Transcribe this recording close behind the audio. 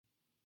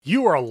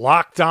You are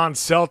Locked On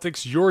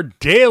Celtics, your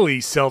daily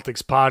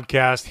Celtics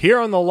podcast here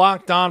on the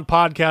Locked On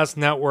Podcast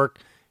Network,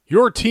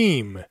 your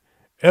team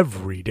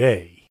every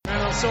day.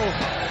 Man, I'm so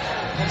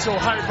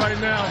hyped right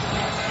now.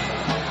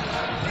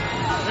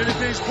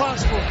 Anything's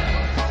possible.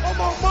 Oh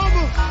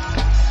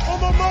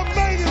my mama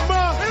made it,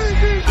 ma.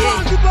 Anything's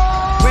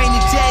possible. Rainy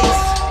days,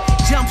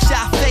 jump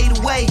shot, fade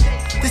away.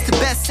 This the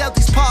best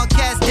Celtics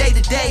podcast day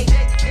to day.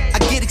 I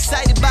get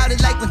excited about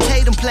it like when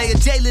Tatum play, a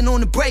Jalen on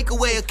the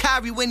breakaway, a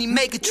Kyrie when he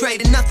make a trade,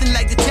 and nothing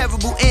like the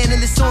terrible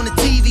analysts on the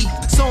TV.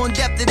 So in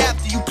depth that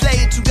after you play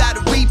it, you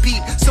gotta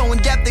repeat. So in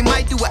depth they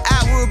might do an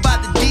hour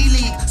about the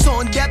D-League. So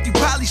in depth you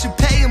probably should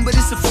pay him, but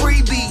it's a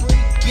freebie.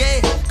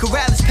 Yeah,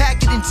 Corrales,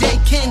 Packard, and J.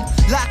 King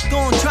locked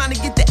on, trying to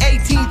get the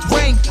 18th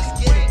ring.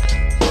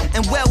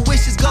 And well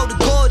wishes go to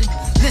Gordon.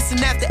 Listen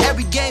after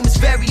every game, it's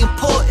very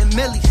important.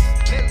 Millies.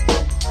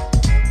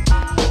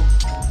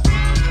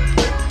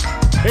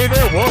 Hey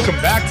there, welcome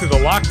back to the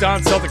Locked On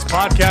Celtics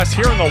podcast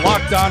here on the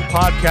Locked On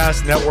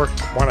Podcast Network.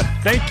 I want to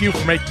thank you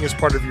for making us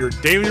part of your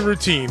daily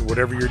routine,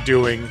 whatever you're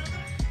doing,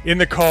 in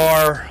the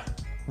car,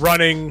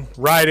 running,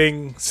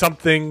 riding,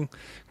 something,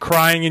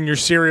 crying in your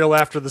cereal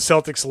after the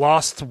Celtics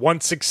lost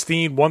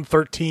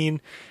 116-113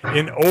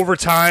 in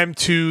overtime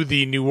to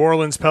the New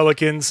Orleans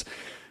Pelicans.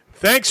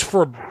 Thanks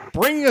for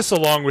bringing us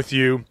along with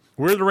you.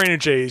 We're the Rain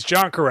Jays,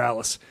 John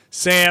Corrales,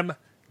 Sam,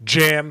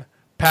 Jam,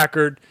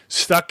 Packard,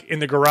 stuck in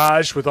the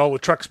garage with all the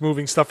trucks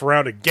moving stuff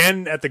around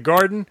again at the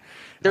Garden.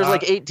 There's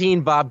like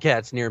 18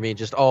 Bobcats near me,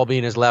 just all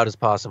being as loud as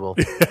possible.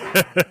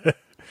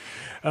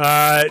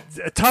 A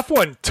tough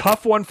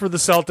one for the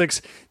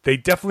Celtics. They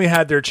definitely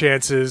had their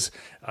chances.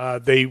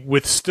 They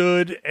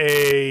withstood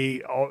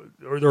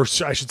or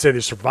I should say they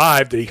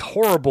survived a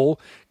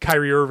horrible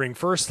Kyrie Irving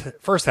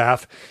first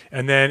half,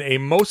 and then a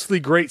mostly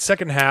great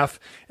second half.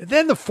 And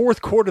then the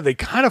fourth quarter, they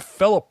kind of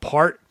fell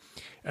apart.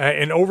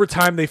 In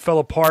overtime, they fell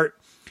apart.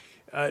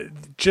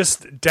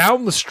 Just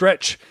down the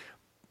stretch,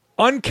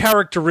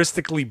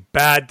 uncharacteristically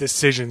bad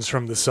decisions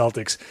from the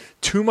Celtics.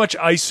 Too much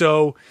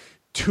ISO,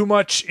 too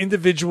much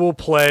individual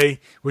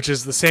play, which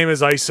is the same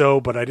as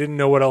ISO, but I didn't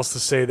know what else to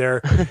say there.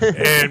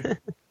 And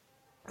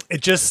it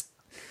just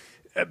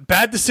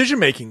bad decision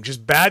making.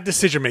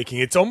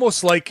 It's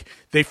almost like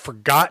they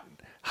forgot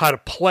how to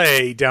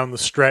play down the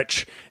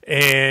stretch,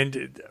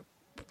 and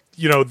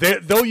you know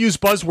they'll use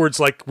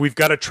buzzwords like "we've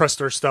got to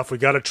trust our stuff," "we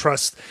got to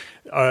trust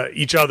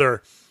each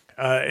other."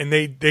 And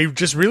they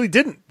just really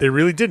didn't. They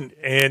really didn't.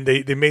 And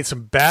they made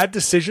some bad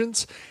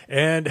decisions.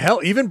 And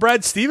hell, even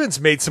Brad Stevens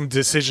made some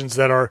decisions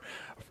that are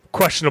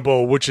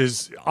questionable, which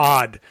is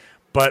odd.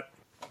 But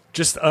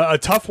just a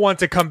tough one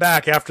to come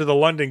back after the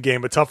London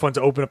game, a tough one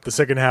to open up the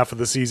second half of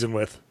the season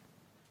with.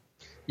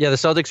 Yeah, the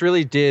Celtics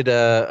really did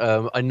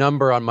a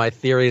number on my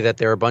theory that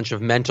they're a bunch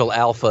of mental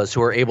alphas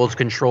who are able to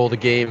control the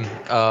game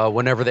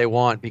whenever they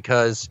want,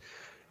 because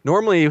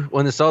normally,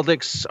 when the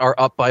Celtics are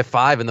up by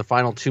 5 in the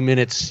final 2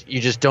 minutes, you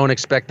just don't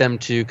expect them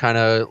to kind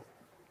of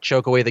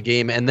choke away the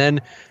game. And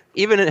then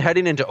even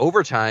heading into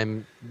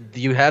overtime,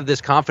 you have this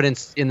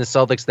confidence in the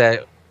Celtics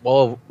that,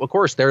 well, of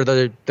course, they're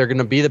going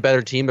to be the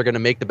better team. They're going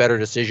to make the better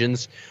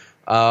decisions.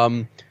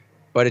 But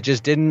it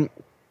just didn't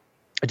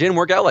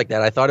work out like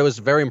that. I thought it was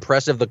very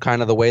impressive,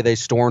 the way they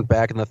stormed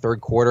back in the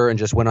third quarter and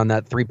just went on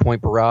that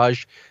 3-point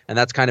barrage. And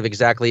that's kind of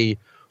exactly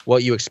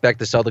what you expect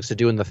the Celtics to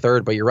do in the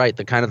third, but you're right,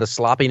 the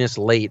sloppiness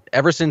late.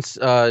 Ever since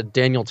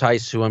Daniel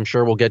Tice, who I'm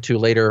sure we'll get to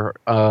later,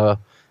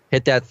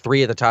 hit that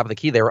 3 at the top of the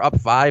key, they were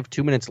up 5,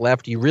 2 minutes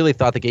left. You really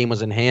thought the game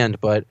was in hand,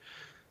 but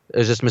it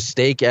was just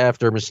mistake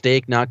after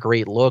mistake, not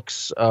great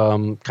looks.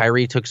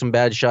 Kyrie took some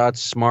bad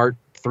shots. Smart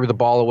threw the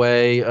ball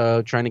away,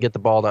 trying to get the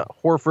ball to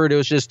Horford.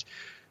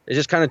 It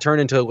just kind of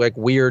turned into like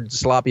weird,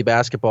 sloppy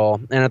basketball.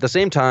 And at the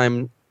same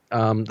time,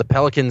 the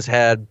Pelicans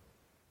had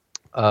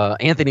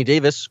Anthony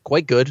Davis,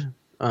 quite good.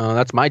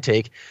 That's my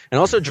take. And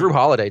also Drew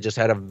Holiday just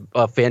had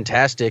a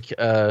fantastic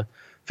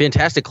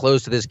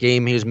close to this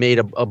game. He's made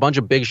a bunch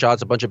of big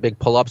shots, a bunch of big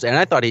pull-ups, and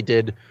I thought he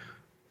did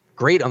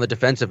great on the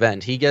defensive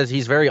end.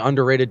 He's very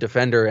underrated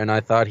defender, and I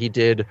thought he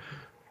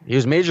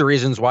was major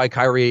reasons why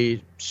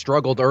Kyrie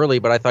struggled early,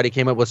 but I thought he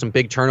came up with some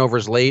big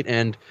turnovers late,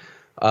 and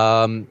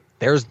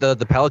there's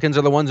the Pelicans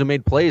are the ones who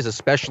made plays,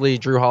 especially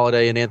Drew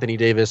Holiday and Anthony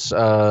Davis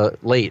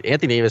late.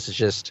 Anthony Davis is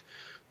just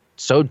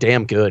so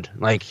damn good.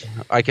 Like,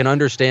 I can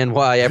understand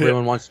why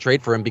everyone wants to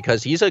trade for him,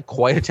 because he's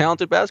quite a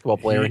talented basketball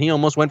player, and he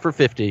almost went for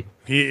 50.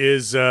 He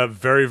is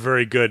very,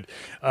 very good.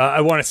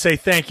 I want to say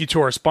thank you to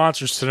our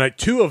sponsors tonight.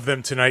 2 of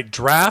them tonight.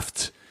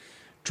 Draft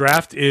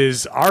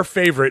is our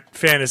favorite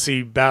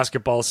fantasy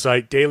basketball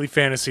site, daily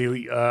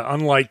fantasy,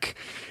 unlike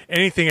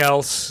anything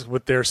else,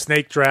 with their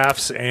snake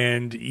drafts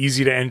and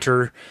easy to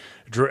enter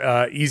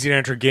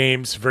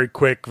games, very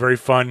quick, very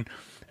fun,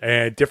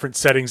 and different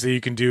settings that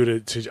you can do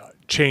to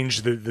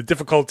change the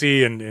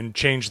difficulty and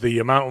change the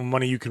amount of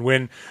money you can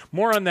win.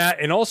 More on that.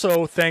 And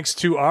also thanks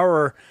to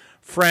our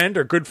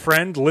good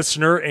friend,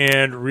 listener,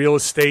 and real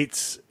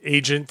estate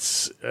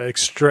agents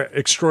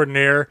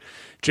extraordinaire,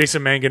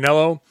 Jason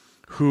Manganello,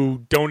 who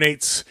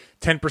donates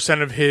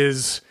 10% of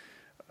his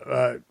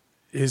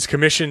his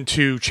commission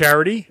to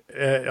charity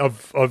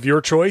of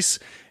your choice,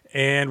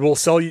 and we'll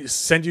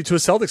send you to a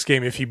Celtics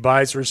game if he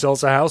buys or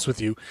sells a house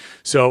with you.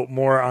 So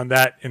more on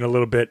that in a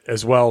little bit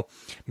as well.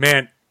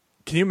 Man,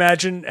 can you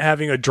imagine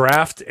having a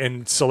draft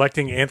and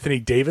selecting Anthony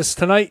Davis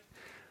tonight?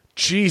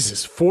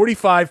 Jesus,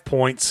 45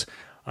 points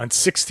on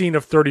 16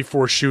 of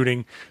 34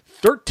 shooting,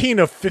 13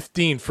 of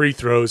 15 free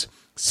throws,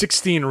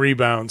 16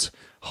 rebounds.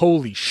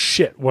 Holy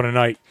shit, what a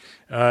night.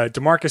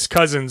 DeMarcus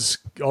Cousins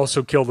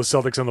also killed the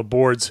Celtics on the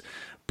boards,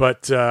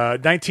 but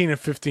 19 and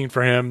 15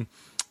 for him,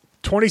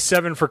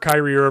 27 for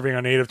Kyrie Irving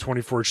on 8 of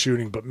 24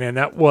 shooting. But, man,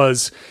 that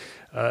was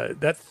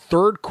that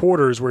third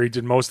quarter is where he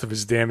did most of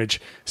his damage.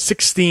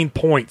 16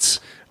 points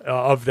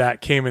of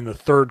that came in the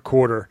third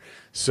quarter.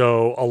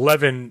 So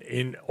 11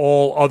 in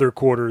all other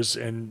quarters,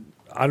 and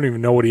I don't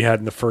even know what he had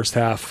in the first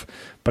half,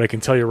 but I can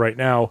tell you right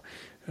now,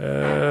 3.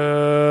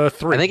 I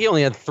think he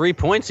only had 3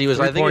 points. He was,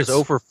 I think, he was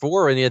 0 for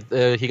 4,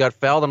 and he got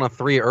fouled on a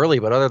 3 early.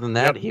 But other than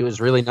that, he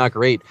was really not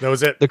great. That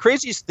was it. The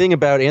craziest thing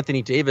about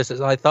Anthony Davis is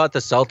I thought the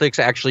Celtics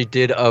actually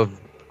did a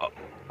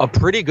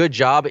pretty good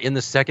job in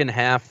the second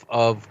half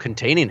of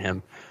containing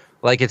him.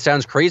 Like, it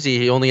sounds crazy.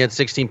 He only had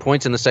 16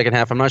 points in the second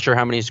half. I'm not sure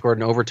how many he scored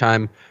in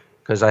overtime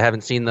because I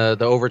haven't seen the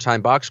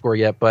overtime box score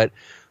yet. But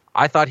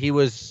I thought he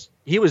was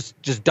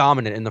just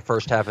dominant in the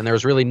first half, and there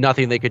was really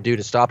nothing they could do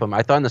to stop him.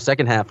 I thought in the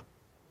second half,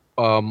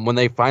 when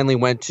they finally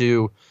went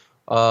to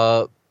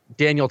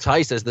Daniel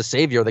Tice as the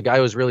savior, the guy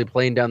who was really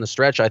playing down the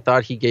stretch, I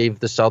thought he gave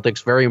the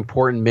Celtics very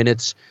important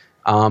minutes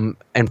and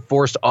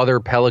forced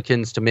other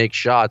Pelicans to make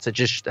shots. It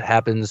just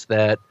happens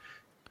that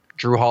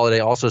Drew Holiday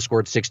also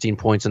scored 16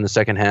 points in the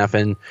second half,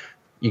 and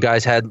you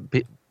guys had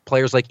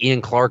players like Ian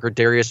Clark or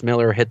Darius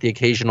Miller hit the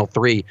occasional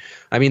 3.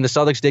 I mean, the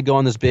Celtics did go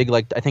on this big,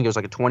 I think it was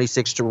like a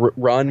 26 to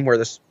run where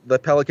the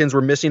Pelicans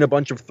were missing a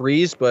bunch of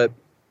threes, but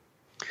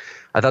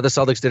I thought the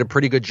Celtics did a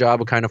pretty good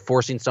job of kind of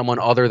forcing someone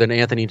other than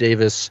Anthony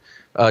Davis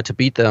to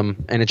beat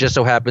them. And it just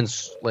so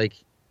happens,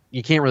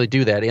 you can't really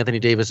do that. Anthony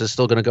Davis is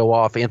still going to go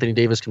off. Anthony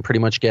Davis can pretty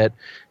much get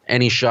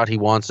any shot he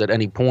wants at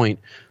any point.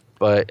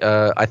 But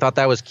I thought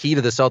that was key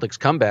to the Celtics'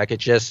 comeback.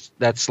 It's just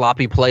that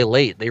sloppy play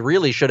late. They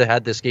really should have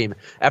had this game.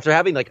 After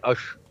having a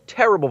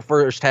terrible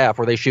first half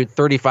where they shoot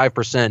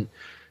 35%,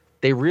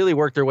 they really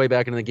worked their way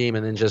back into the game,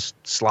 and then just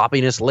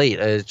sloppiness late.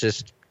 It's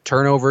just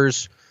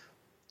turnovers,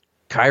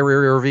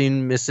 Kyrie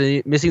Irving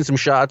missing some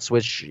shots,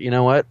 which, you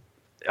know what?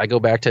 I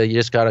go back to you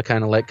just got to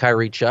kind of let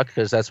Kyrie chuck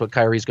because that's what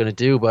Kyrie's going to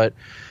do. But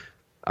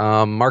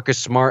Marcus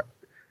Smart,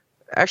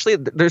 actually,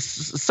 there's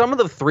some of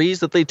the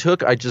threes that they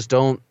took I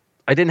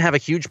didn't have a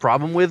huge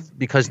problem with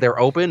because they're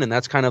open, and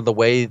that's kind of the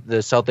way the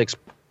Celtics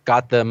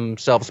got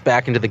themselves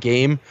back into the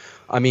game.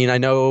 I mean, I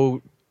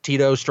know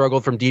Tito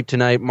struggled from deep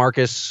tonight.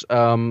 Marcus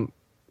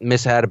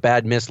had a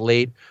bad miss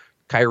late.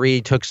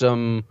 Kyrie took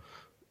some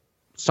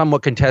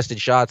somewhat contested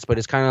shots, but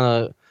it's kind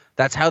of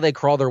that's how they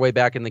crawl their way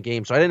back in the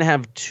game. So I didn't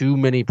have too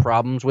many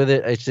problems with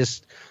it. It's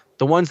just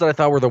the ones that I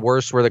thought were the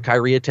worst were the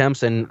Kyrie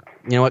attempts, and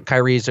you know what?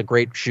 Kyrie's a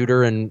great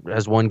shooter and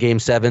has won Game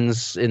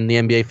 7s in the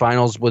NBA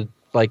Finals with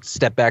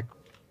step back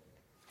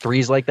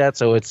threes like that.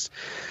 So it's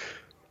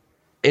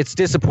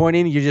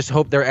disappointing. You just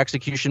hope their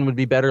execution would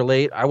be better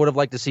late. I would have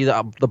liked to see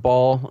the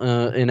ball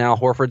in Al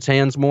Horford's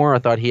hands more. I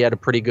thought he had a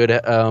pretty good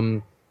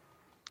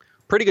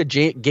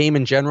game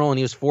in general, and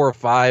he was 4 or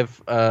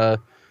 5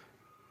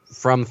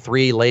 from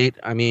 3 late.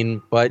 I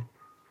mean, but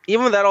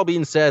even with that all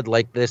being said, the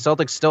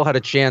Celtics still had a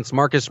chance.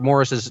 Marcus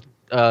Morris's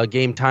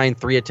game-tying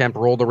 3 attempt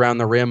rolled around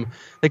the rim.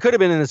 They could have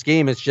been in this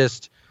game. It's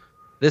just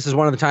this is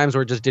one of the times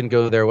where it just didn't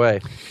go their way.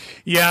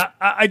 Yeah,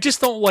 I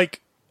just don't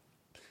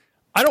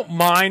I don't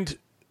mind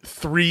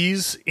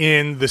threes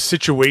in the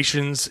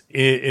situations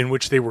in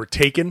which they were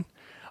taken.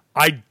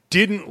 I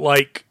didn't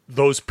like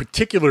those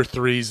particular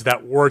threes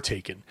that were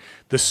taken.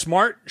 The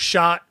Smart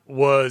shot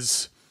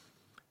was,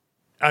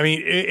 I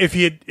mean,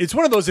 it's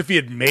one of those, if he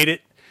had made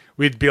it,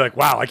 we'd be like,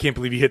 wow, I can't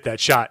believe he hit that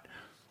shot.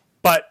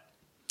 But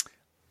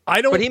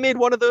But he made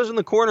one of those in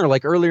the corner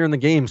earlier in the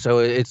game, so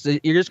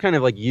you're just kind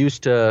of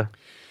used to.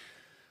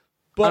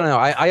 But, I don't know.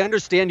 I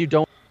understand you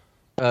don't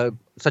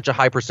such a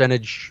high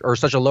percentage or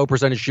such a low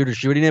percentage shooter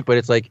shooting it, but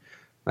it's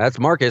that's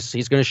Marcus.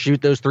 He's going to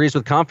shoot those threes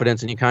with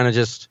confidence, and you kind of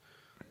just,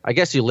 I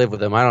guess you live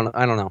with him. I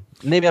don't know.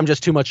 Maybe I'm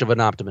just too much of an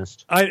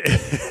optimist.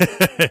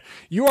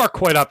 You are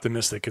quite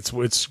optimistic. It's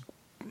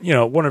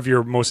one of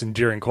your most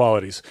endearing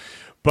qualities.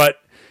 But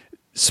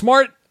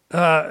Smart,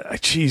 I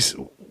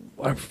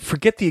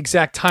forget the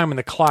exact time on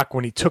the clock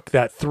when he took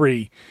that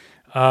 3.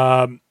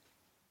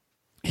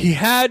 He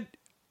had.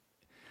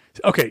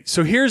 Okay,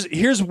 so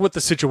here's what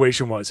the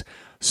situation was.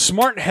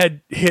 Smart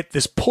had hit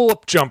this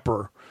pull-up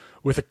jumper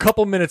with a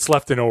couple minutes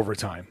left in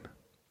overtime.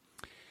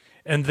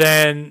 And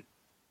then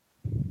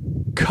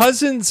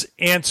Cousins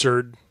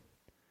answered.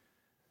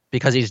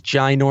 Because he's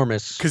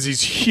ginormous. Because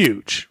he's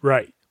huge,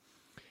 right.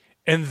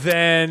 And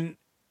then.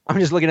 I'm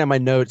just looking at my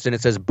notes, and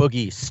it says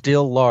Boogie,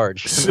 still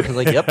large.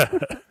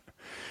 Yep.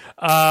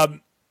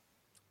 And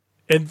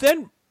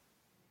then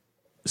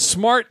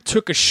Smart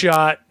took a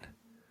shot.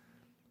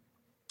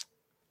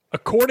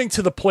 According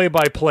to the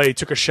play-by-play,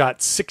 took a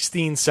shot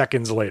 16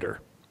 seconds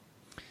later.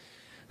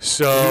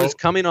 So he was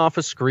coming off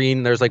a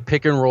screen. There's like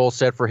pick and roll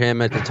set for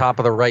him at the top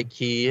of the right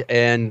key,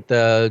 and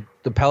the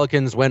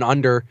Pelicans went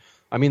under.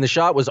 I mean, the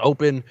shot was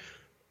open.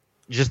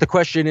 Just the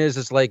question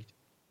is like,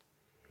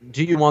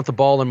 do you want the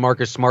ball in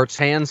Marcus Smart's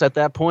hands at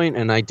that point?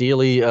 And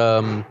ideally,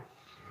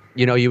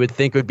 you would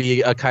think it would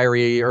be a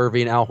Kyrie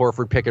Irving, Al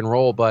Horford pick and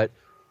roll, but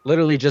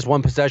literally just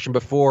one possession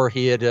before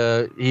he'd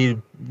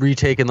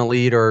retaken the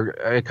lead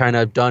or kind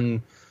of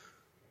done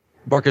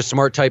Marcus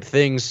Smart type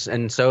things,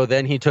 and so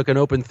then he took an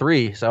open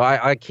three. So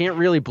I can't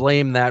really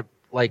blame that.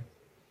 Like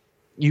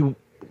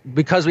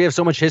because we have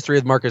so much history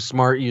with Marcus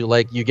Smart,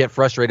 you get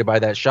frustrated by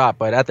that shot.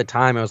 But at the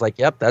time, I was like,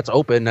 "Yep, that's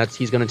open.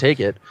 He's going to take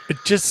it." It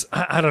just,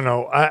 I don't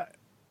know.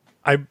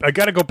 I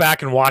got to go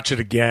back and watch it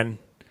again.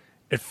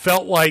 It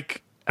felt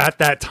like at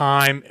that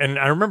time, and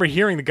I remember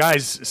hearing the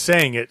guys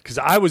saying it because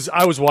I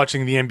was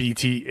watching the NBA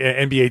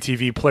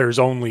TV Players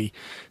Only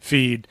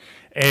feed,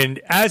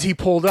 and as he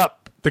pulled up,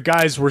 the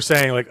guys were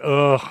saying like,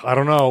 "Ugh, I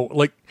don't know."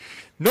 Like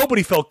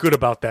nobody felt good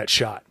about that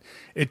shot.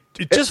 It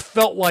just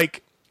felt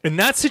like in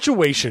that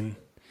situation,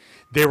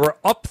 they were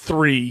up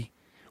 3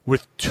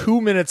 with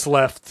 2 minutes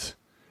left.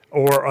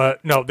 Or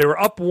no, they were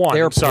up 1.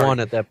 They were up 1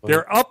 at that point.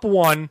 They're up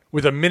 1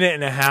 with a minute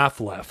and a half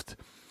left,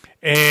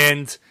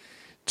 and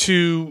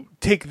to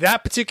take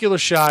that particular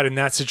shot in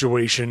that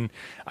situation,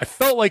 I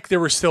felt like there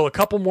were still a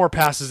couple more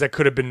passes that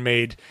could have been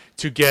made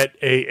to get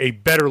a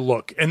better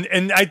look. And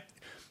I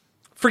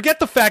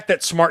forget the fact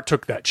that Smart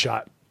took that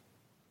shot.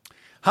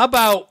 How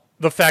about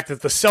the fact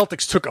that the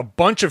Celtics took a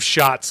bunch of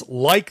shots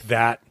like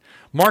that?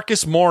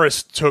 Marcus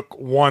Morris took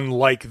one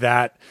like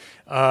that.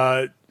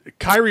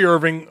 Kyrie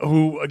Irving,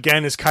 who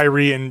again is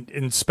Kyrie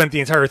and spent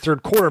the entire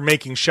third quarter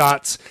making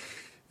shots.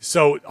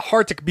 So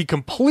hard to be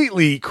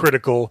completely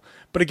critical.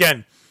 But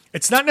again,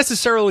 it's not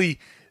necessarily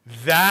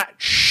that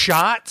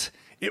shot.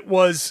 It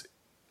was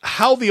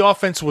how the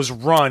offense was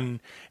run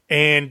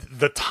and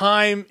the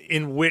time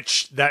in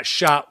which that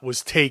shot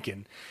was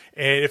taken.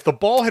 And if the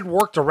ball had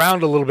worked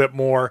around a little bit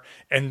more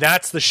and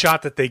that's the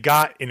shot that they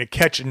got in a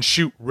catch and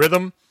shoot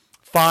rhythm,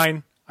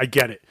 fine, I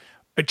get it.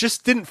 It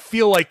just didn't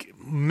feel like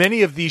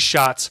many of these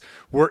shots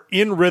were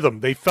in rhythm.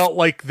 They felt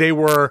like they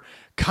were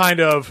kind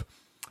of,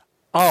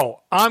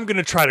 oh, I'm going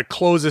to try to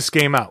close this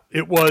game out.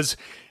 It was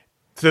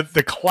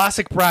the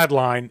classic Brad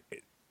line.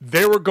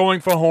 They were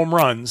going for home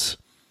runs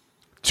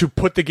to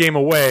put the game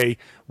away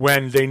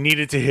when they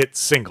needed to hit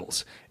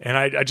singles. And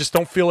I just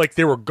don't feel like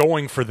they were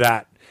going for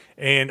that.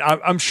 And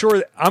I'm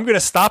sure I'm going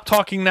to stop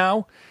talking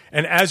now.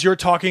 And as you're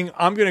talking,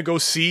 I'm going to go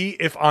see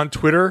if on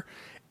Twitter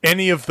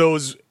any of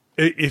those,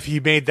 if he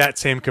made that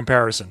same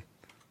comparison.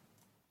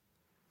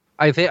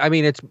 I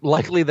mean, it's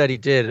likely that he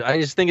did. I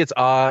just think it's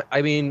odd.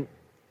 I mean,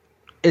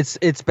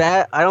 it's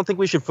bad. I don't think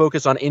we should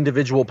focus on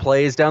individual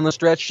plays down the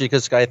stretch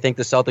because I think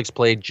the Celtics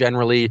played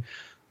generally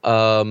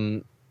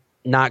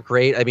not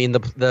great. I mean,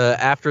 the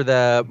after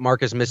the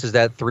Marcus misses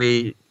that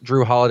 3,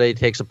 Drew Holiday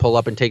takes a pull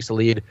up and takes the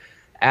lead.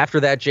 After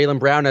that, Jaylen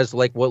Brown has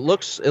like it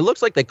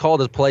looks like they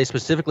called his play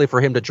specifically for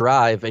him to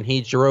drive, and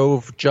he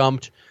drove,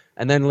 jumped,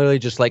 and then literally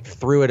just like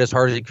threw it as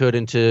hard as he could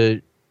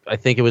into, I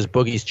think it was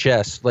Boogie's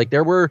chest. Like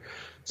there were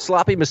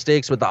sloppy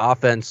mistakes with the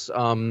offense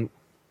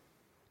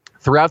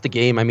throughout the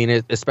game. I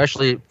mean,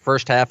 especially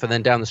first half and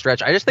then down the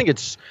stretch. I just think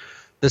it's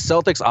the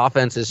Celtics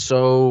offense is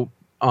so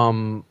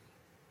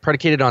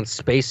predicated on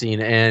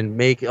spacing and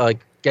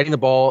getting the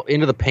ball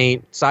into the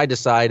paint side to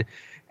side.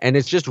 And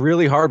it's just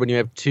really hard when you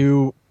have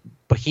two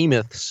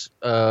behemoths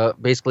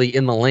basically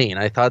in the lane.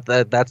 I thought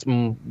that's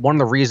one of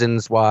the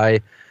reasons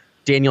why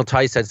Daniel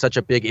Tice had such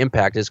a big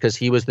impact is because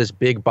he was this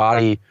big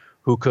body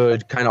who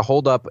could kind of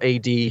hold up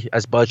AD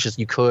as much as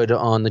you could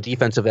on the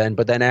defensive end,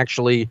 but then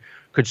actually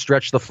could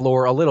stretch the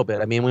floor a little bit.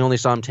 I mean, we only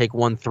saw him take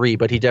 1-3,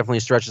 but he definitely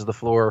stretches the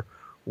floor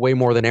way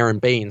more than Aaron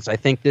Baines. I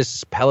think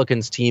this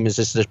Pelicans team is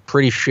just a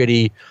pretty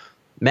shitty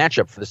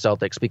matchup for the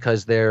Celtics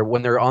because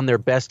when they're on their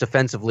best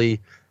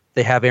defensively,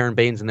 they have Aaron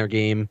Baines in their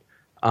game.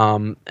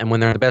 And when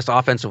they're the best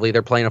offensively,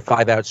 they're playing a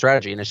 5-out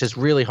strategy. And it's just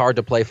really hard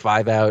to play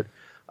 5-out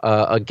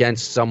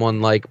against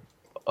someone like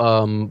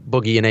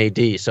Boogie and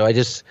AD. So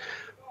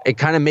it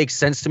kind of makes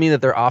sense to me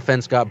that their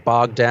offense got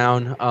bogged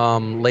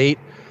down late.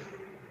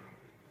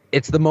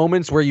 It's the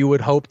moments where you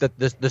would hope that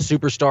the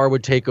superstar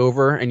would take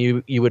over, and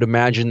you would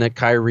imagine that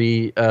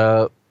Kyrie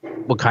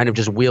will kind of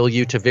just wheel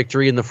you to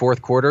victory in the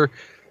fourth quarter.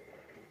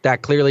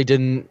 That clearly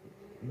didn't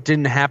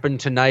happen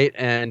tonight,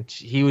 and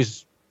he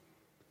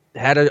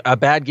had a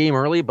bad game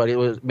early, but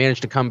it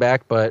managed to come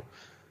back. But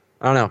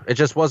I don't know, it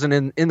just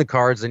wasn't in the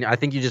cards, and I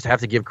think you just have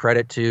to give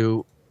credit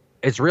to.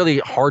 It's really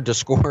hard to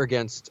score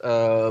against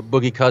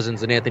Boogie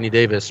Cousins and Anthony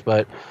Davis,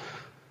 but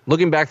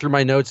looking back through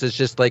my notes, it's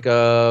just like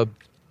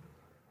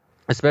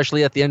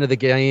especially at the end of the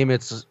game,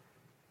 it's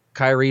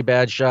Kyrie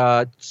bad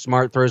shot,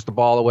 Smart throws the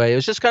ball away. It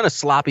was just kind of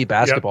sloppy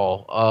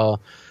basketball. Yep.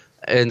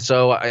 And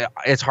so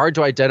it's hard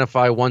to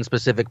identify one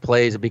specific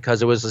play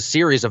because it was a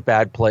series of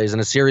bad plays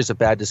and a series of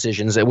bad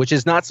decisions, which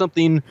is not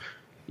something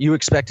you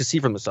expect to see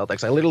from the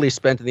Celtics. I literally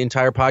spent the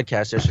entire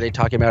podcast yesterday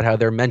talking about how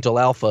they're mental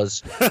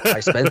alphas. I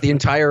spent the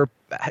entire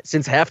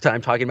since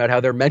halftime talking about how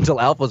they're mental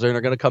alphas and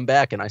they're going to come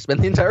back, and I spent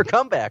the entire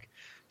comeback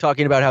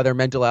talking about how they're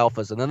mental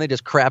alphas, and then they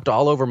just crapped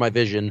all over my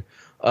vision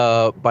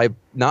by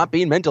not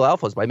being mental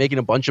alphas, by making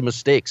a bunch of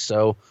mistakes.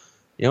 So,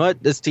 you know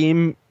what? This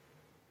team,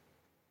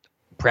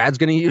 Brad's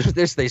going to use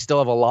this. They still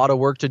have a lot of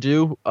work to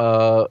do.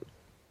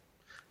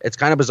 It's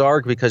kind of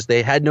bizarre because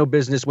they had no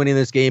business winning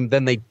this game.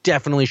 Then they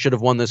definitely should have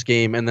won this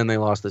game, and then they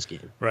lost this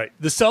game. Right.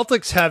 The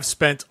Celtics have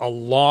spent a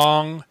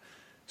long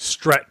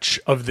stretch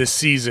of this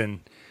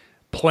season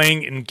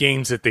playing in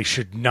games that they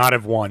should not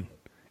have won.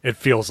 It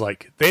feels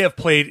like they have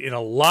played in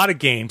a lot of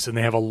games, and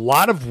they have a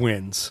lot of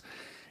wins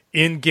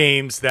in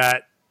games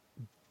that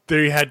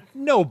they had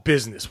no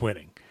business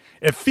winning.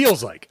 It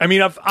feels like. I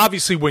mean,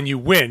 obviously, when you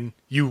win,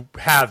 you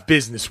have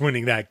business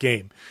winning that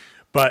game,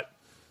 but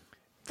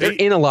they're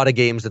in a lot of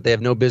games that they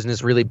have no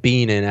business really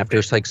being in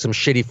after like some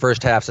shitty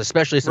first halves,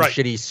 especially some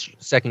shitty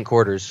second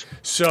quarters.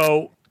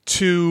 So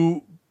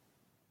to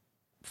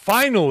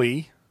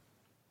finally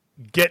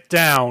get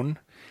down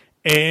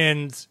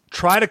and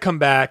try to come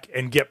back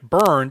and get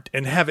burned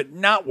and have it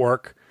not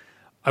work,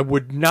 I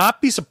would not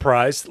be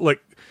surprised.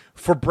 Like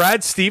for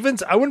Brad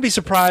Stevens, I wouldn't be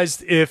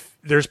surprised if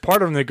there's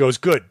part of him that goes,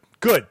 good.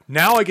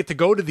 Now I get to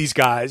go to these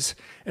guys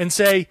and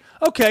say,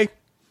 okay,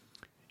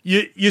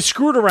 you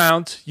screwed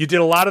around. You did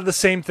a lot of the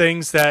same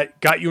things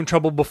that got you in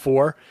trouble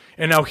before.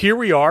 And now here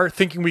we are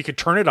thinking we could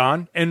turn it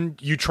on,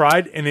 and you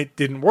tried and it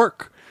didn't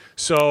work.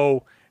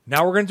 So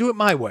now we're going to do it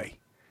my way.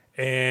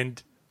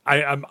 And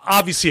I'm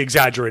obviously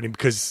exaggerating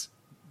because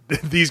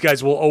these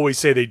guys will always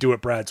say they do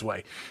it Brad's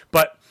way.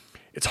 But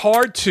it's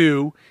hard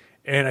to,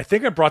 and I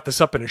think I brought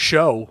this up in a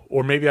show,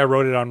 or maybe I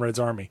wrote it on Red's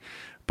Army,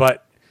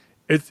 but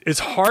it's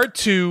hard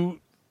to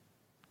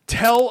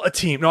tell a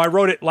team. No, I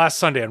wrote it last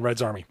Sunday on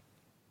Red's Army.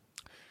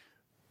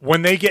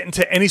 When they get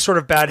into any sort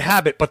of bad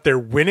habit, but they're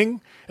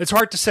winning, it's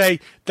hard to say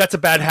that's a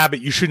bad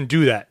habit. You shouldn't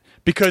do that,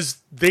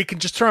 because they can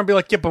just turn around and be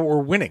like, yeah, but we're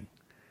winning,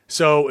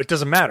 so it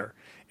doesn't matter.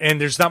 And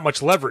there's not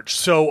much leverage.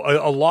 So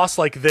a loss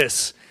like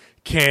this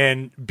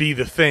can be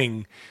the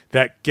thing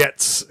that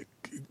gets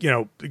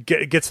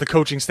the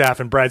coaching staff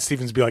and Brad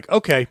Stevens to be like,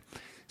 okay,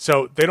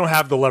 so they don't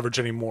have the leverage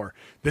anymore.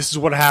 This is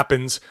what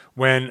happens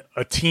when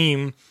a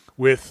team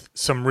with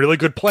some really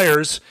good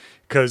players,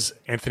 because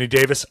Anthony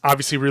Davis,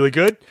 obviously really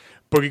good,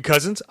 Boogie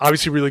Cousins,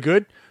 obviously really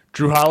good.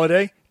 Drew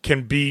Holiday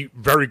can be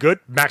very good,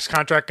 max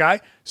contract guy.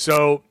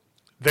 So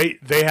they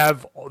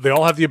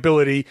all have the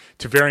ability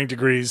to varying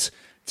degrees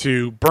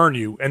to burn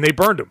you, and they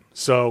burned him.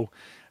 So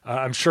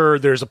I'm sure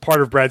there's a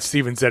part of Brad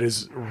Stevens that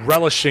is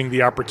relishing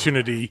the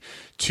opportunity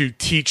to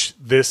teach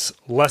this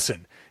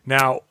lesson.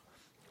 Now,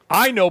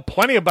 I know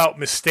plenty about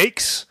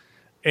mistakes,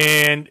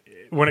 and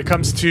when it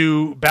comes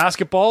to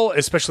basketball,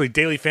 especially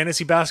daily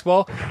fantasy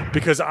basketball,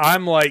 because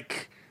I'm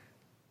like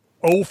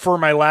 0 for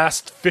my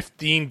last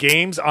 15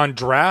 games on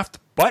draft,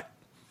 but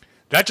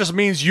that just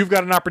means you've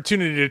got an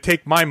opportunity to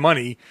take my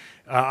money.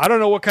 I don't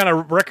know what kind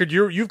of record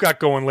you've got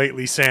going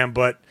lately, Sam,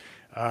 but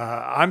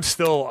I'm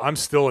still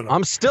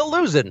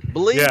losing.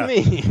 Believe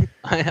me,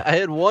 I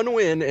had one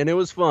win and it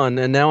was fun,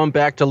 and now I'm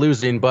back to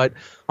losing. But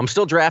I'm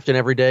still drafting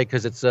every day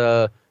because it's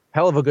a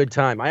hell of a good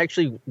time. I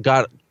actually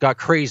got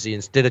crazy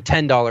and did a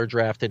 $10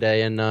 draft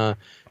today, and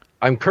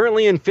I'm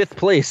currently in 5th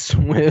place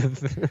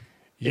with.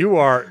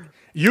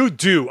 You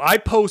do. I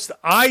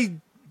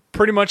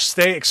pretty much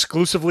stay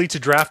exclusively to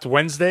Draft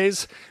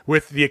Wednesdays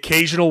with the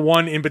occasional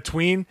one in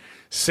between.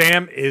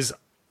 Sam is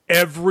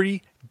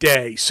every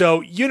day.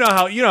 So you know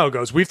how it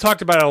goes. We've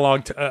talked about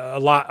it a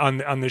lot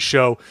on this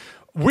show.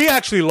 We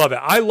actually love it.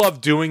 I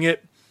love doing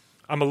it.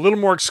 I'm a little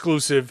more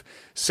exclusive.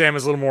 Sam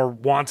is a little more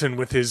wanton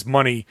with his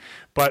money,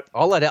 but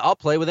I'll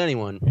play with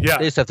anyone. Yeah.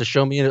 They just have to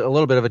show me a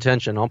little bit of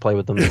attention. I'll play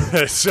with them.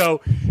 So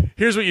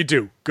here's what you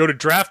do. Go to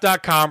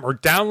draft.com or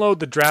download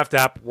the Draft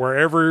app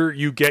wherever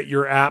you get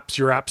your apps,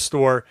 your app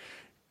store.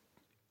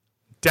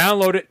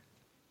 Download it,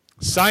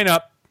 sign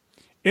up,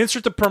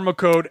 insert the promo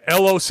code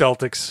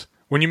LOCeltics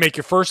when you make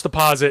your first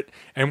deposit,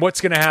 and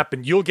what's going to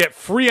happen, you'll get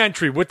free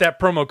entry with that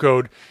promo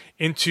code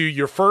into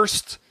your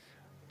first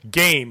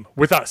game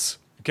with us.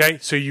 Okay,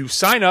 so you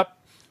sign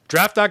up,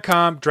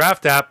 draft.com,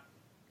 Draft app,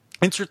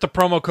 insert the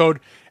promo code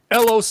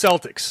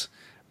LOCeltics.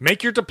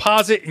 Make your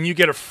deposit, and you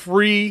get a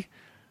free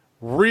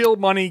real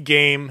money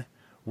game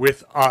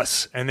with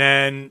us. And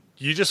then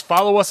you just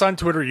follow us on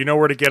Twitter. You know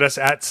where to get us,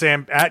 at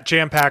Jam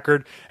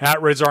Packard, at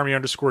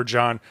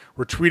RedsArmy_John.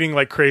 We're tweeting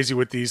like crazy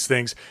with these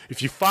things.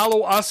 If you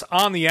follow us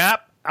on the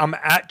app, I'm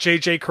at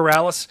JJ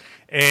Corrales,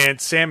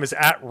 and Sam is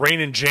at Rain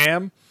and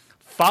Jam.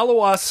 Follow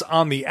us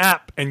on the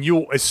app, and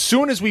as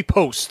soon as we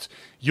post,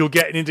 you'll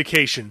get an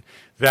indication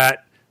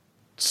that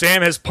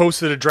Sam has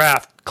posted a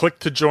draft. Click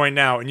to join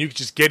now, and you can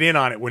just get in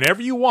on it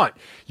whenever you want.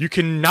 You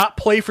can not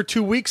play for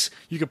 2 weeks.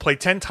 You can play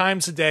 10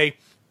 times a day.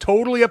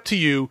 Totally up to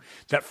you.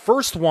 That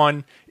first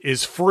one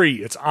is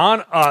free. It's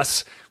on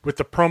us with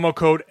the promo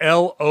code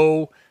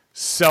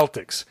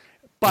LOCeltics.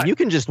 But you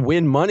can just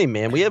win money,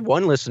 man. We had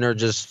one listener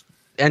just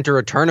enter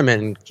a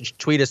tournament and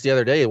tweet us the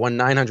other day. He won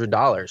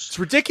 $900. It's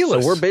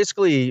ridiculous. So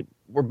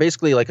we're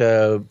basically like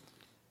a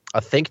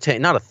think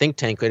tank, not a think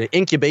tank, but an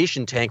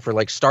incubation tank for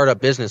like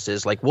startup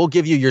businesses. Like we'll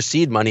give you your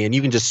seed money and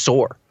you can just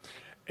soar.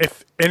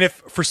 If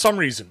for some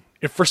reason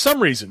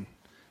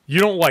you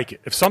don't like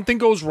it, if something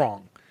goes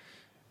wrong,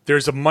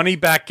 there's a money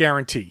back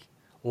guarantee.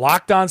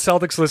 Locked On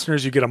Celtics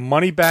listeners, you get a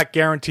money back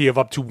guarantee of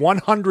up to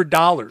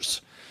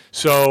 $100.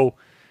 So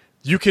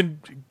you can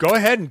go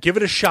ahead and give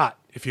it a shot.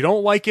 If you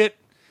don't like it,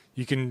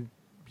 you can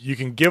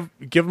give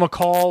them a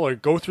call or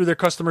go through their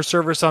customer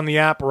service on the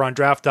app or on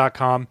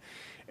draft.com,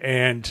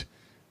 and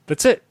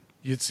that's it.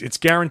 It's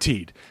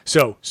guaranteed.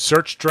 So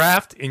search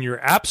Draft in your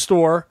app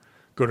store,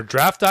 go to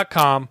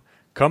draft.com,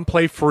 come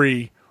play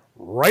free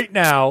right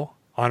now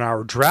on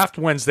our Draft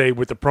Wednesday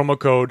with the promo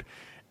code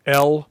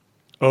LO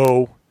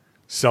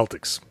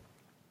Celtics.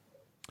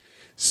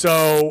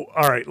 So,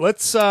 all right,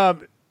 let's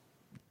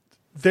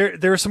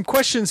there are some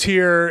questions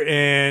here,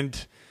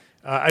 and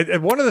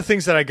one of the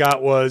things that I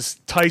got was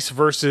Tice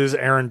versus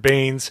Aaron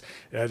Baines.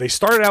 They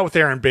started out with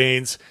Aaron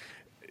Baines,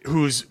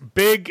 who's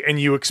big, and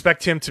you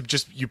expect him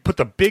to you put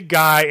the big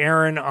guy,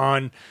 Aaron,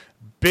 on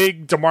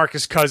big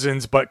DeMarcus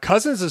Cousins, but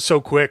Cousins is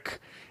so quick,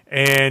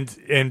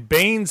 and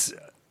Baines,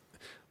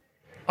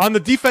 on the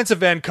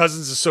defensive end,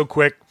 Cousins is so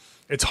quick,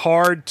 it's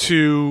hard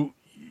to,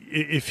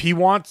 if he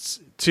wants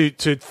to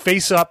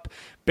face up,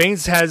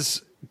 Baines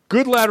has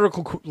good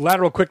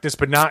lateral quickness,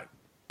 but not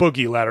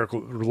boogie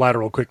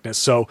lateral quickness.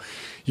 So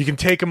you can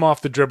take him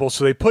off the dribble.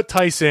 So they put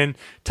Tice in.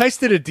 Tice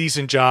did a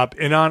decent job.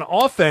 And on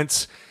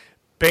offense,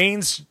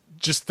 Baines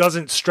just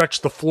doesn't stretch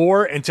the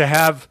floor. And to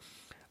have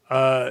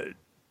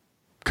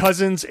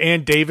Cousins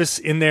and Davis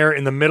in there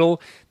in the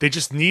middle, they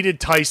just needed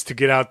Tice to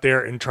get out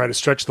there and try to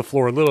stretch the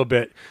floor a little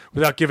bit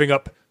without giving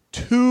up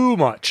too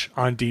much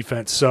on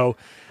defense. So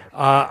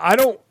I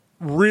don't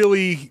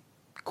really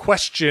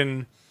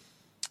question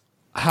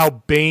how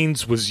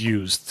Baines was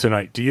used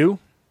tonight. Do you?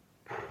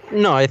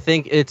 No, I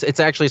think it's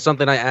actually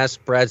something I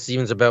asked Brad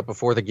Stevens about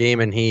before the game,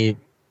 and he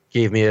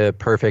gave me a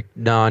perfect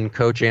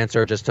non-coach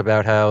answer just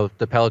about how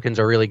the Pelicans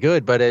are really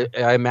good. But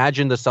I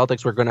imagine the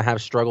Celtics were going to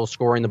have struggle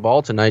scoring the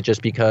ball tonight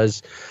just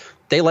because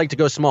they like to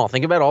go small.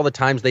 Think about all the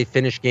times they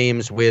finish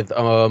games with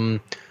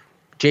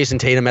Jason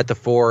Tatum at the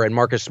 4 and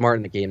Marcus Smart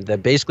in the game.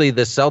 That basically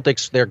the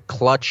Celtics, their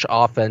clutch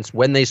offense,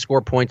 when they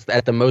score points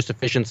at the most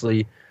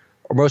efficiently,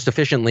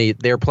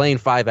 they're playing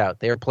 5 out.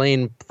 They're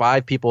playing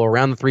 5 people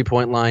around the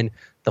 3-point line.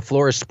 The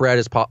floor is spread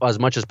as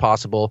much as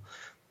possible.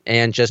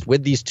 And just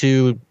with these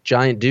two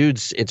giant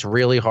dudes, it's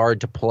really hard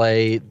to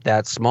play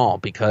that small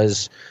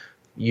because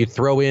you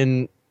throw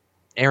in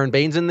Aaron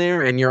Baines in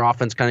there and your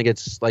offense kind of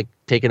gets like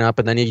taken up.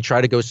 And then you try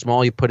to go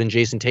small. You put in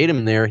Jason Tatum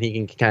in there. He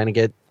can kind of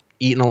get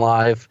eaten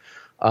alive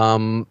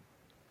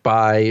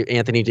by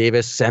Anthony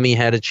Davis. Semi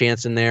had a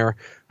chance in there.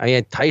 I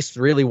mean, Tice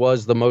really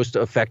was the most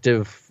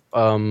effective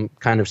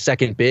kind of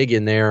second big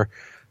in there.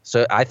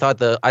 So I thought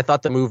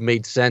the move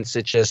made sense.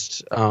 It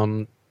just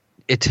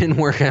it didn't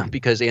work out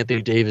because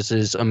Anthony Davis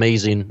is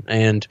amazing,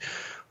 and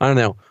I don't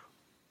know.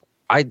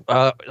 I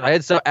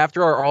had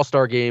after our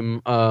All-Star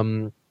game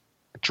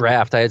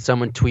draft, I had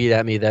someone tweet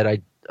at me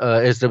that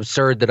it's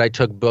absurd that I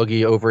took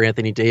Boogie over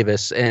Anthony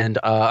Davis, and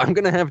I'm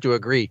gonna have to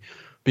agree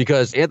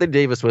because Anthony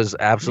Davis was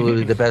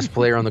absolutely the best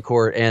player on the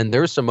court, and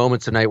there were some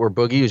moments tonight where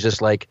Boogie was just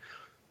like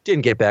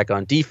didn't get back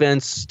on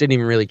defense, didn't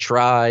even really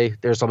try.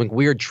 There's something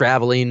weird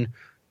traveling.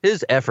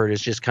 His effort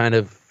is just kind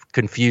of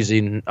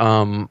confusing.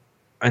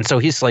 And so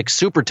he's like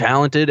super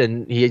talented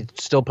and he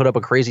still put up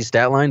a crazy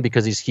stat line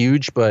because he's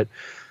huge, but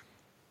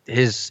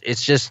it's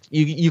just,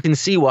 you can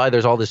see why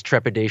there's all this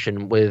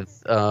trepidation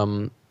with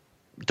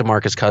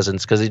DeMarcus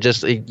Cousins. Cause you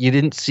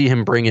didn't see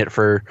him bring it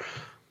for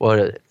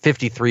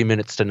 53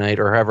 minutes tonight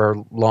or however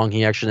long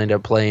he actually ended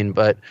up playing,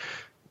 but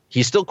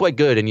he's still quite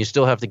good and you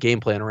still have the game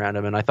plan around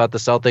him. And I thought the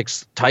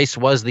Celtics, Tice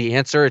was the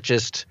answer.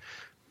 It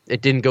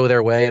didn't go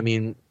their way. I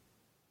mean,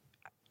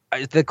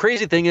 the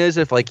crazy thing is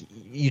if like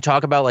you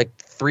talk about like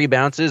 3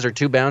 bounces or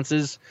 2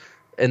 bounces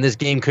and this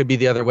game could be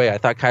the other way. I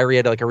thought Kyrie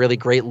had like a really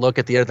great look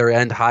at the other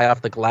end, high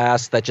off the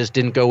glass that just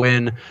didn't go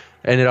in,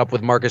 ended up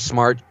with Marcus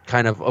Smart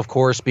kind of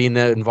course being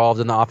involved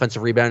in the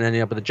offensive rebound,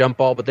 ending up with a jump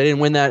ball, but they didn't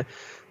win that.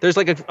 There's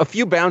like a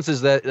few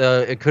bounces that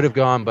it could have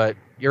gone, but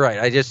you're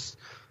right.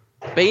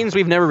 Baines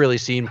we've never really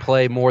seen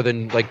play more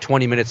than like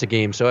 20 minutes a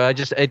game. So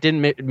it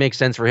didn't make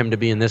sense for him to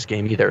be in this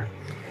game either.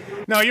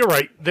 No, you're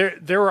right.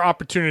 There were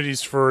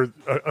opportunities for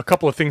a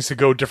couple of things to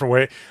go a different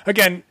way.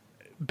 Again,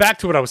 back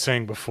to what I was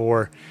saying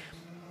before.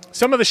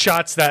 Some of the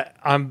shots that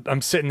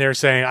I'm sitting there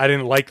saying I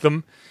didn't like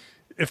them.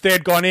 If they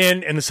had gone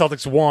in and the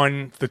Celtics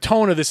won, the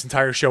tone of this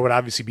entire show would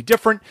obviously be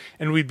different,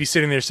 and we'd be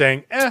sitting there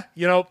saying,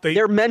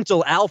 they're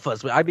mental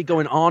alphas. I'd be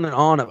going on and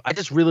on. I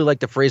just really like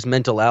the phrase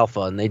mental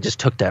alpha, and they just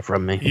took that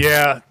from me.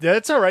 Yeah,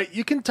 that's all right.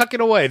 You can tuck it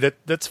away.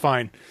 That's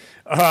fine.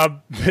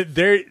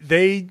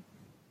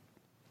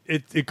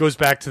 It goes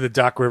back to the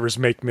Doc Rivers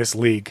make-miss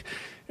league.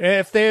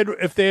 If they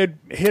had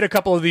hit a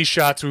couple of these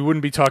shots, we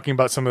wouldn't be talking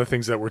about some of the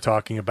things that we're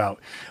talking about.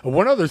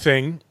 One other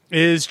thing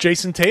is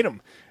Jason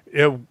Tatum.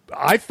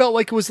 I felt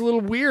like it was a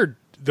little weird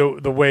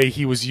the way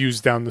he was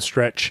used down the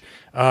stretch,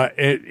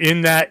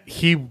 in that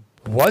he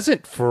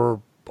wasn't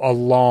for a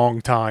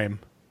long time.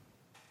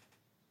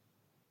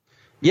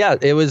 Yeah,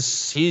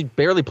 he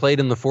barely played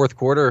in the fourth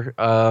quarter.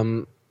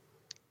 And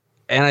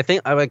I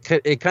think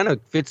it kind of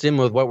fits in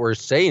with what we're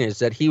saying is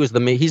that he's the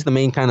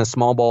main kind of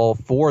small ball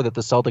four that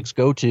the Celtics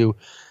go to.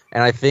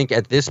 And I think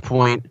at this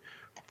point,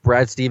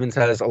 Brad Stevens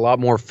has a lot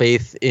more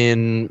faith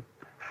in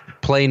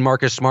playing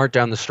Marcus Smart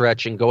down the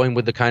stretch and going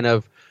with the kind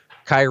of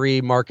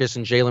Kyrie, Marcus,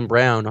 and Jaylen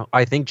Brown.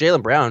 I think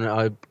Jaylen Brown,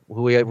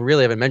 who we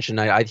really haven't mentioned,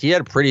 he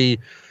had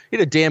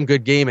a damn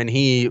good game, and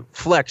he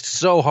flexed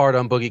so hard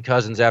on Boogie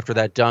Cousins after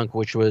that dunk,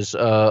 which was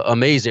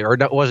amazing. Or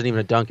it wasn't even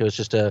a dunk; it was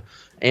just a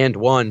and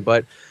one.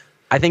 But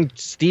I think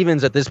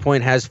Stevens at this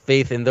point has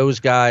faith in those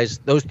guys,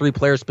 those three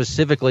players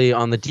specifically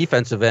on the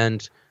defensive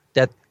end.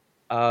 That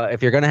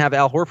if you're going to have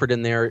Al Horford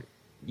in there,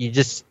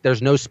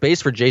 there's no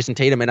space for Jason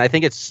Tatum, and I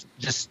think it's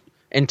just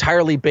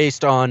entirely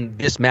based on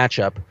this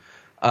matchup.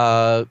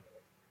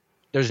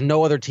 There's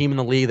no other team in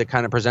the league that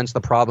kind of presents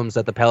the problems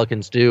that the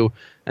Pelicans do,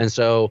 and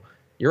so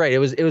you're right. It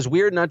was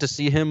weird not to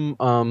see him.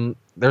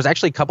 There's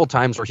actually a couple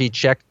times where he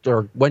checked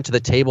or went to the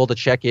table to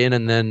check in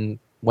and then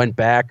went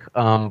back.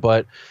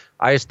 But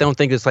I just don't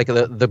think it's like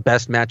the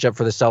best matchup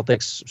for the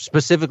Celtics,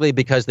 specifically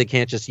because they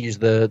can't just use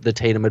the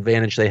Tatum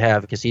advantage they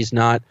have, because he's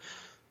not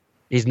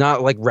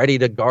like ready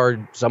to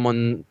guard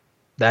someone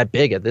that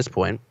big at this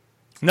point.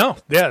 No,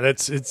 yeah,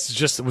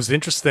 it was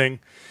interesting.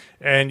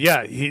 And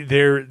yeah,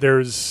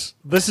 this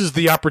is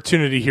the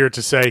opportunity here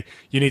to say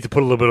you need to put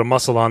a little bit of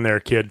muscle on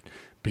there, kid,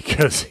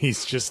 because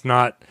he's just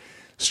not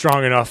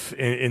strong enough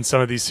in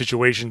some of these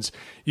situations.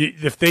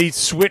 If they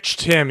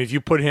switched him, if you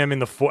put him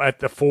at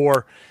the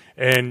four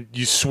and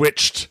you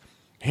switched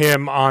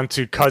him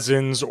onto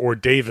Cousins or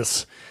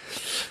Davis,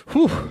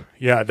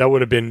 yeah, that would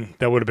have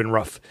been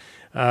rough.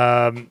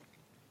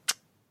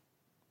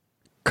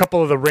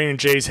 Couple of the Rain and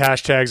Jays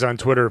hashtags on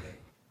Twitter.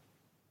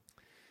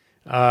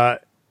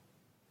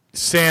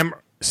 Sam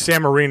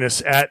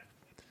Arenas at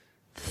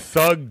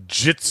Thug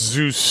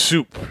Jitsu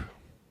Soup.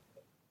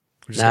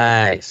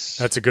 Nice.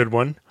 That's a good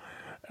one.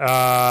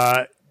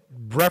 Referencing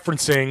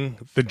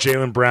the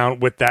Jaylen Brown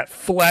with that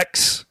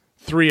flex,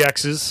 3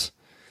 X's.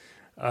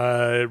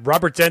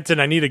 Robert Denton,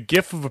 I need a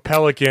gif of a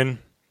pelican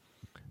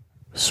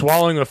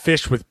swallowing a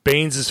fish with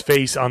Baines'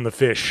 face on the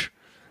fish.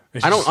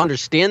 I don't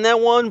understand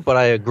that one, but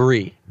I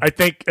agree. I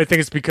think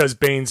it's because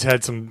Baines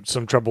had some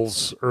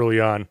troubles early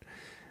on.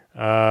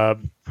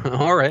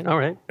 All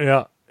right.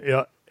 Yeah.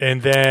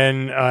 And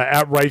then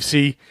at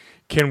Rifesy,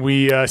 can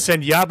we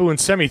send Yabu and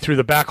Semi through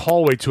the back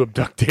hallway to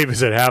abduct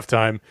Davis at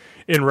halftime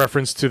in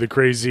reference to the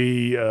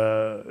crazy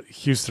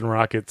Houston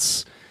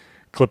Rockets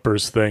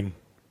Clippers thing?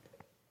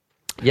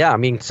 Yeah, I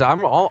mean,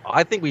 so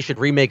I think we should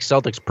remake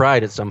Celtics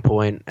Pride at some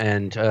point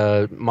and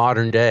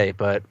modern day,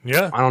 but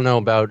yeah. I don't know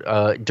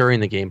about during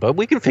the game, but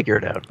we can figure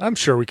it out. I'm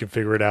sure we can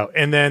figure it out.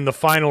 And then the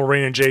final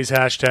Rain and Jays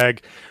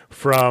hashtag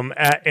from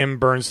at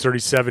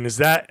MBurns37 is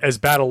that as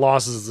bad a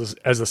loss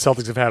as the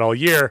Celtics have had all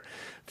year.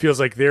 Feels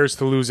like theirs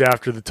to lose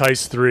after the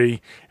Tice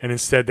 3, and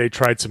instead they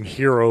tried some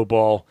hero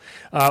ball,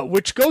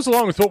 which goes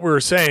along with what we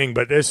were saying,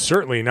 but it's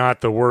certainly not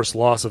the worst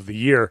loss of the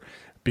year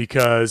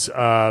because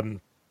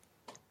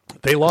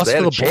they lost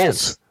to the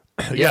Bulls.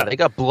 Yeah, they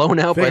got blown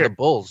out by the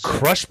Bulls.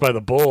 Crushed by the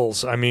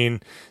Bulls. I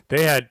mean,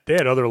 they had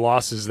other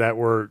losses that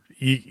were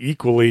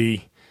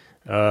equally.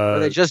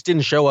 They just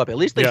didn't show up. At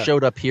least they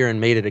showed up here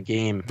and made it a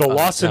game. The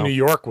loss in New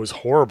York was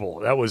horrible.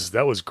 That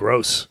was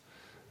gross.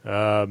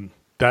 That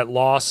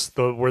loss,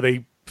 where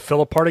they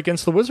fell apart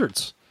against the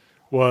Wizards,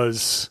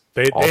 was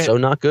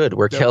not good.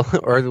 How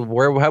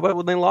about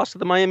when they lost to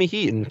the Miami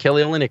Heat and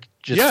Kelly Olynyk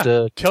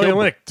Kelly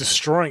Olynyk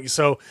destroying.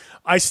 So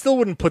I still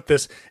wouldn't put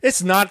this.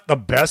 It's not the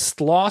best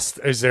loss.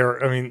 Is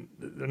there? I mean,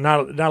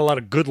 not a lot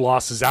of good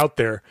losses out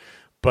there.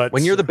 But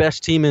when you're the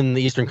best team in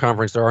the Eastern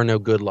Conference, there are no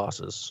good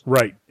losses.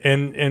 Right.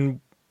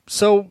 And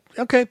so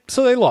okay,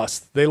 so they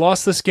lost. They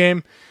lost this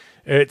game.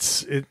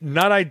 It's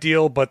not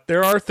ideal, but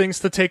there are things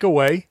to take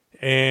away,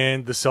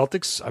 and the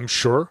Celtics, I'm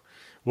sure,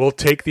 will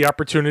take the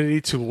opportunity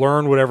to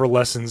learn whatever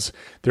lessons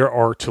there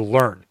are to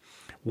learn.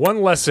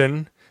 One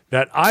lesson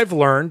that I've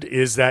learned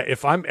is that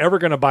if I'm ever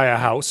going to buy a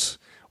house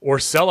or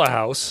sell a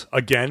house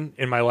again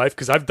in my life,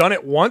 because I've done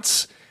it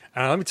once,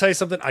 and let me tell you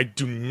something, I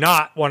do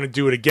not want to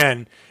do it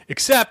again,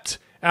 except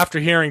after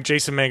hearing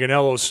Jason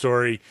Manganello's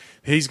story.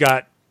 He's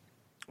got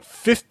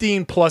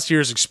 15 plus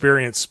years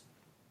experience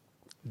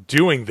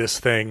doing this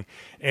thing,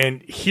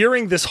 and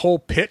hearing this whole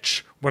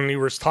pitch when he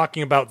was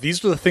talking about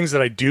these are the things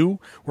that I do,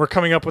 we're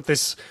coming up with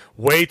this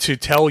way to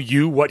tell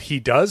you what he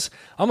does.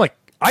 I'm like,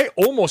 I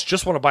almost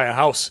just want to buy a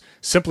house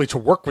simply to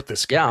work with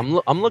this guy. Yeah,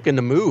 I'm looking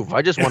to move.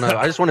 I just want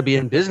to be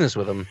in business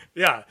with him.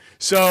 Yeah.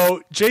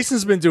 So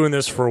Jason's been doing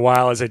this for a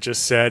while, as I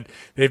just said.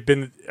 They've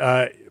been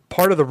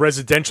part of the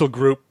residential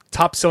group,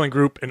 top selling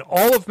group in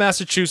all of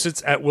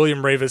Massachusetts at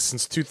William Ravis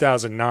since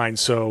 2009.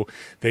 So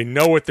they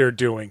know what they're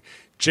doing.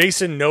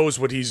 Jason knows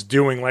what he's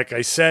doing, like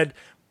I said,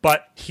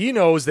 But he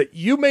knows that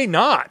you may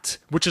not,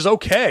 which is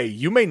okay.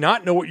 You may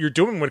not know what you're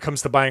doing when it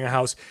comes to buying a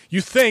house. You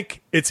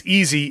think it's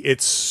easy.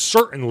 It's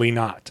certainly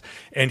not.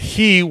 And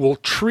he will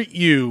treat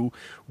you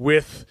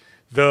with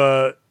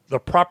the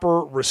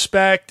proper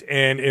respect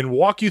and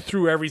walk you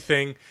through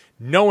everything,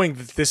 knowing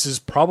that this is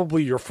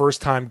probably your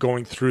first time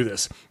going through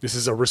this. This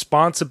is a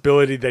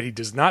responsibility that he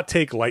does not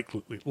take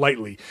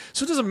lightly.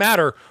 So it doesn't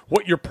matter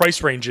what your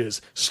price range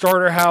is.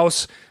 Starter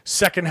house,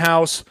 second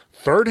house,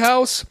 third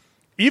house,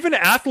 even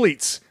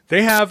athletes.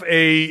 They have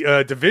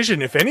a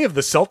division. If any of the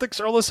Celtics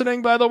are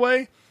listening, by the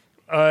way,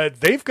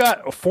 they've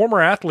got a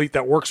former athlete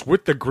that works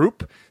with the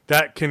group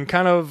that can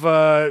kind of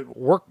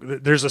work.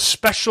 They have a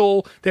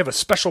special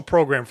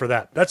program for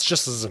that. That's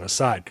just as an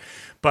aside.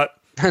 But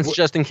that's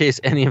just in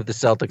case any of the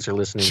Celtics are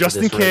listening. Just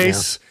to this in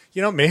case,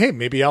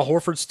 maybe Al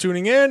Horford's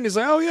tuning in. He's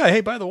like, oh yeah, hey,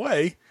 by the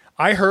way,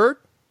 I heard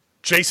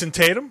Jason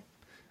Tatum.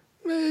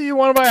 You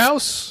want to buy a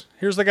house?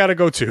 Here's the guy to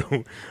go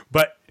to.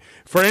 But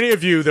for any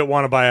of you that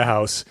want to buy a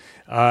house,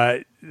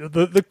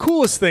 the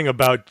coolest thing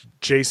about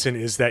Jason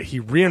is that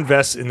he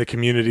reinvests in the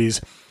communities.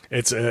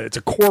 It's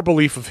a core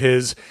belief of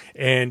his,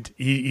 and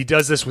he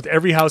does this with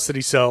every house that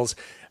he sells.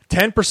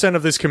 10%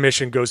 of this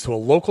commission goes to a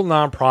local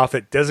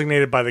nonprofit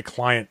designated by the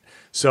client.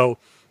 So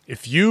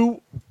if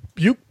you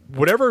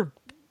whatever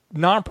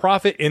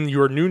nonprofit in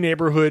your new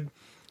neighborhood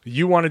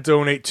you want to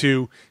donate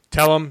to,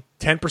 tell him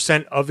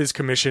 10% of his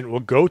commission will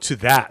go to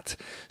that.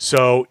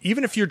 So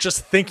even if you're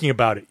just thinking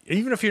about it,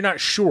 even if you're not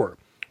sure,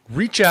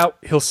 reach out.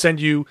 He'll send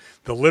you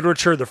the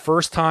literature, the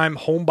first time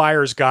home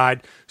buyer's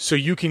guide, so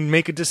you can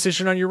make a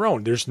decision on your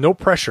own. There's no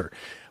pressure.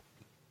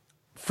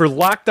 For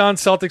Locked On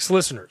Celtics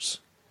listeners,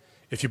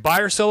 if you buy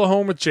or sell a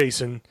home with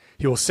Jason,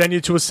 he will send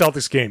you to a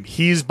Celtics game.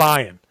 He's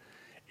buying.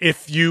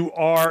 If you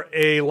are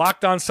a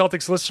Locked On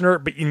Celtics listener,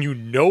 but you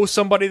know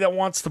somebody that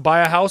wants to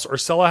buy a house or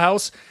sell a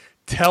house,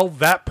 tell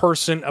that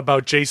person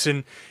about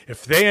Jason.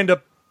 If they end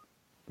up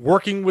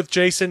working with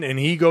Jason and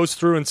he goes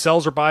through and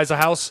sells or buys a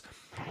house,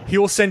 he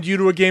will send you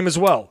to a game as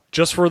well,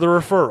 just for the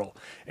referral.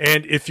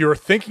 And if you're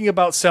thinking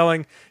about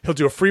selling, he'll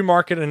do a free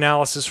market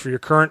analysis for your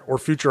current or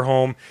future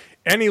home.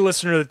 Any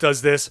listener that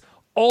does this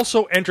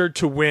also entered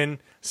to win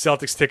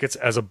Celtics tickets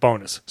as a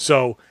bonus.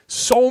 So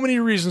many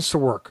reasons to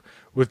work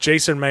with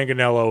Jason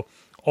Manganello.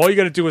 All you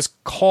got to do is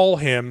call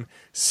him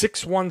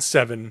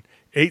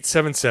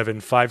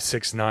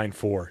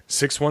 617-877-5694.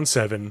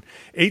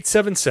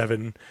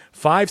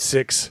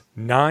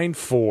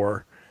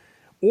 617-877-5694.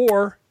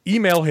 Or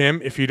email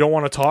him if you don't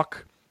want to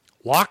talk,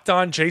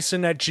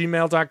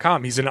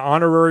 lockedonjason@gmail.com. He's an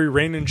honorary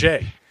Rain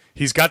J.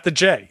 He's got the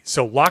J.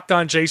 So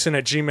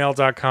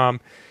lockedonjason@gmail.com.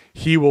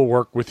 He will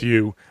work with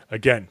you.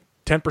 Again,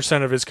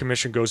 10% of his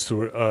commission goes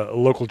to a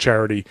local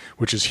charity,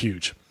 which is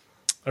huge.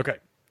 Okay.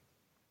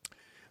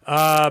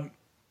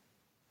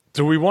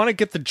 Do we want to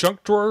get the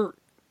junk drawer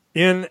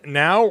in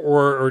now,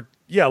 or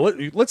yeah,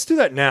 let's do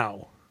that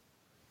now,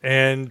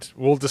 and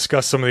we'll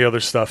discuss some of the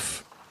other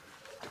stuff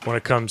when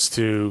it comes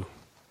to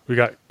we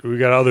got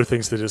other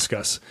things to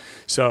discuss.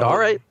 So all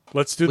right,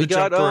 let's do the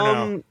junk drawer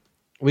now.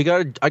 I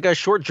got a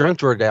short junk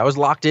drawer today. I was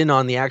locked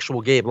on the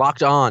actual game.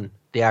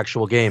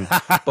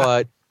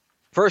 But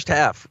first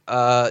half,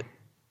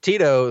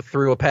 Tito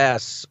threw a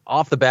pass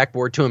off the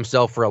backboard to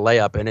himself for a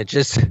layup, and it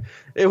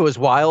was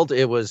wild.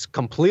 It was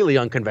completely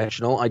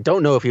unconventional. I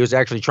don't know if he was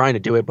actually trying to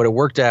do it, but it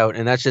worked out,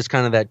 and that's just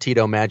kind of that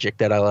Tito magic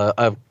that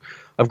I've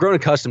grown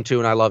accustomed to,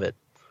 and I love it.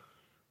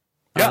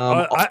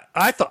 Yeah,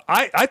 I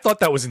thought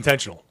that was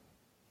intentional.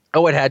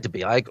 Oh, it had to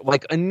be.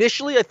 Like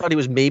initially, I thought he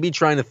was maybe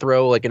trying to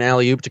throw like an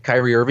alley-oop to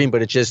Kyrie Irving,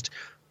 but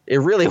it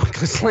really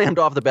slammed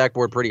off the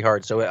backboard pretty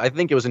hard. So I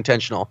think it was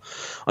intentional.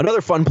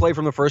 Another fun play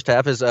from the first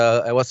half is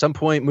at some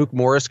point Mook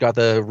Morris got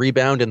the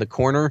rebound in the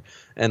corner,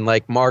 and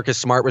like Marcus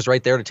Smart was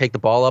right there to take the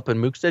ball up, and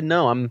Mook said,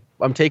 "No, I'm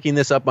taking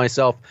this up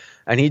myself,"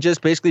 and he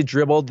just basically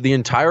dribbled the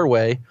entire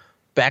way,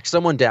 backed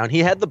someone down. He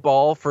had the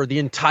ball for the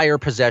entire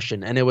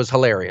possession, and it was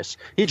hilarious.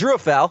 He drew a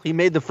foul, he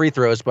made the free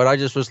throws, but I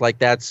just was like,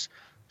 that's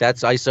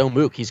ISO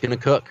Mook. He's going to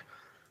cook.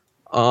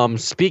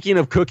 Speaking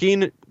of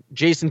cooking,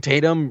 Jason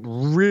Tatum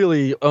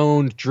really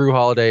owned Drew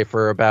Holiday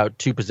for about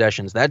 2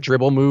 possessions. That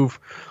dribble move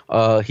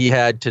he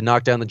had to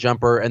knock down the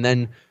jumper, and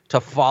then to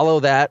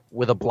follow that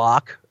with a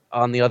block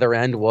on the other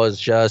end was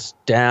just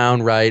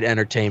downright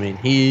entertaining.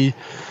 He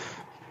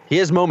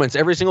has moments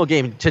every single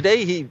game.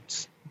 Today he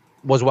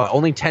was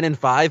only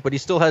 10-5, but he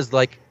still has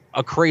like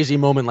a crazy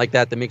moment like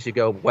that makes you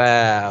go,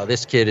 wow,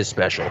 this kid is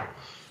special.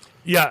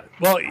 Yeah,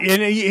 well,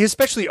 and he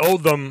especially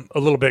owed them a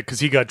little bit because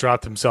he got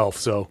dropped himself.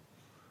 So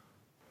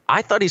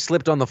I thought he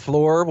slipped on the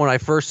floor when I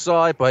first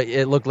saw it, but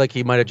it looked like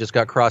he might have just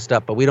got crossed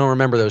up, but we don't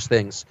remember those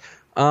things.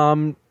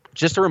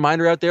 Just a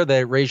reminder out there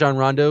that Rajon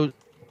Rondo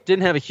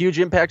didn't have a huge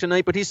impact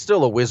tonight, but he's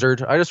still a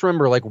wizard. I just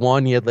remember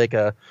he had like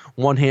a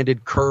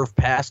one-handed curve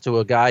pass to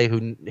a guy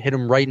who hit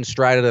him right in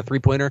stride at a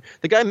three-pointer.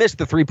 The guy missed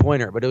the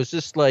three-pointer, but it was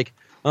just like,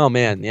 oh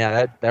man,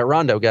 yeah, that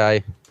Rondo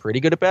guy, pretty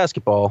good at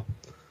basketball.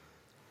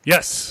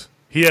 Yes,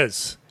 he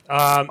is.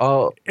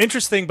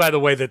 Interesting, by the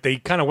way, that they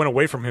kind of went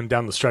away from him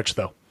down the stretch,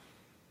 though.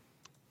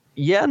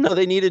 Yeah, no,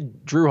 they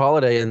needed Drew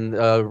Holiday, and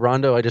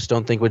Rondo I just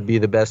don't think would be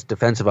the best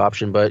defensive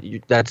option, but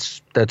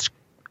it's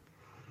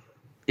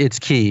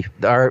key.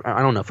 I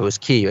don't know if it was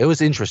key. It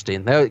was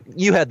interesting.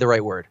 You had the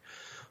right word.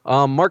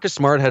 Marcus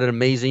Smart had an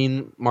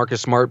amazing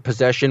Marcus Smart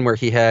possession where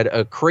he had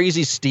a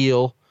crazy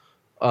steal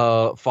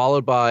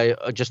followed by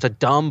just a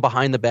dumb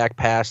behind-the-back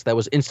pass that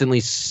was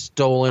instantly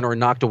stolen or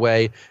knocked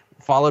away,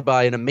 followed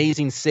by an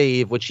amazing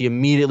save, which he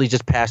immediately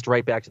just passed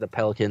right back to the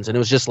Pelicans. And it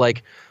was just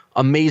like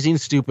amazing,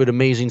 stupid,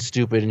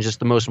 in just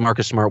the most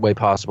Marcus Smart way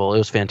possible. It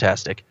was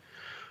fantastic.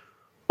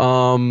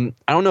 I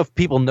don't know if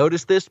people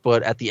noticed this,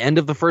 but at the end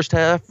of the first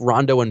half,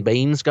 Rondo and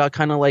Baines got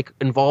kind of like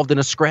involved in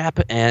a scrap,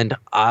 and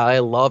I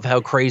love how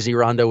crazy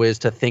Rondo is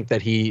to think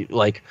that he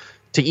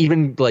to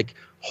even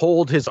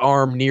hold his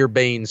arm near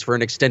Baines for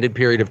an extended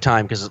period of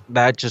time, because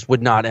that just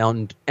would not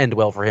end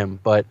well for him.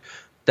 But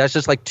that's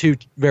just like two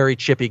very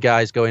chippy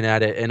guys going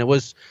at it, and I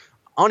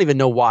don't even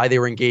know why they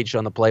were engaged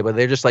on the play, but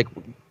they just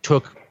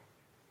took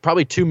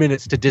probably 2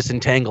 minutes to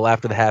disentangle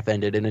after the half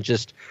ended, and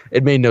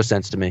it made no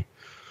sense to me.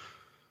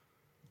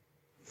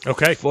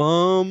 Okay.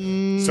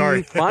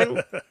 Sorry.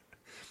 Fine.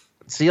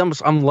 See,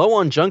 I'm low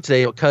on junk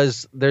today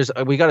because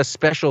we got a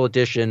special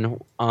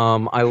edition. We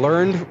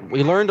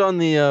learned on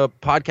the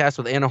podcast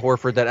with Anna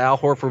Horford that Al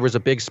Horford was a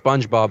big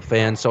SpongeBob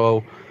fan,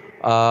 so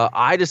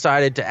I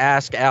decided to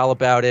ask Al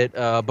about it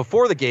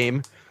before the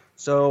game.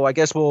 So I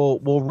guess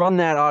we'll run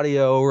that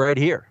audio right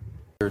here.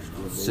 Her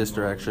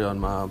sister actually on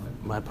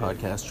my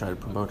podcast tried to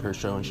promote her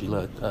show, and she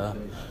let me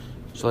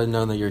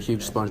know that you're a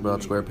huge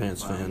SpongeBob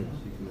SquarePants fan.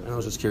 And I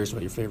was just curious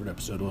what your favorite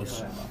episode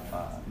was.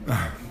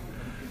 I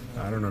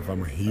don't know if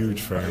I'm a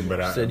huge fan,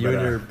 but I said you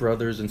and your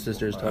brothers and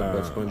sisters talk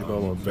about SpongeBob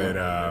all the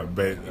time.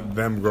 But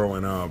them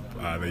growing up,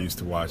 they used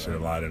to watch it a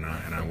lot, and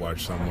I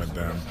watched some with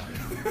them.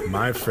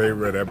 My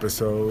favorite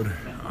episode,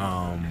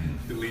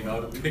 there's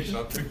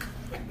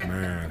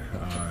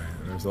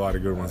a lot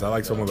of good ones. I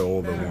like some of the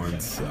older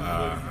ones.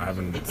 I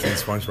haven't seen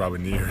SpongeBob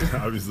in years,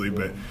 obviously,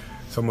 but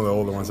some of the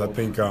older ones. I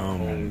think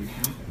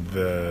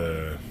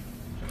the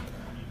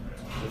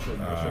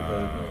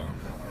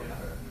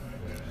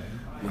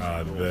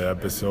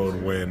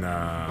episode when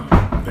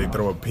they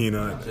throw a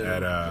peanut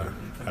at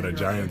a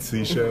giant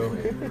seashell,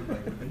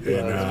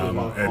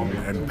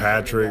 and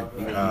Patrick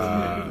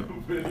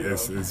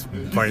is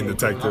playing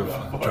detective,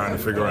 trying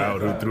to figure out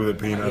who threw the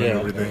peanut and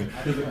everything.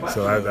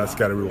 So that's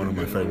got to be one of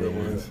my favorite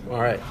ones. All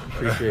right,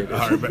 appreciate it.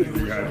 All right,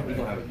 you got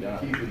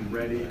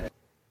it.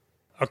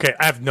 Okay,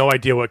 I have no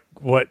idea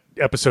what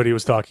episode he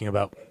was talking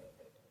about.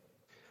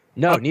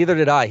 No, neither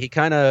did I. He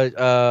kind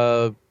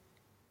of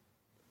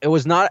it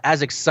was not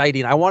as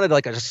exciting. I wanted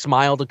a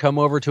smile to come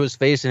over to his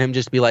face and him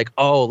just be like,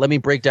 oh, let me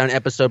break down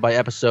episode by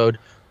episode.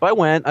 But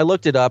I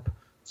looked it up.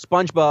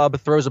 SpongeBob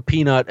throws a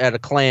peanut at a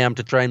clam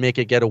to try and make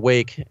it get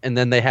awake, and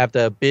then they have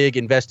the big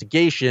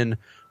investigation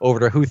over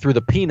to who threw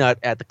the peanut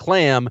at the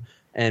clam,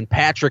 and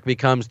Patrick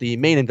becomes the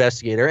main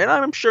investigator, and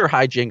I'm sure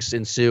hijinks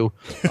ensue.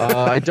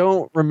 I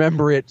don't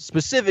remember it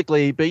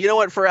specifically, but you know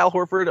what? For Al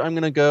Horford, I'm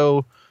going to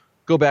go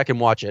back and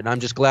watch it. And I'm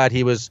just glad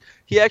he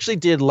actually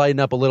did lighten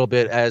up a little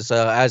bit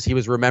as he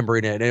was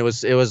remembering it. And it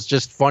was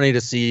just funny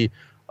to see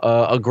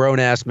a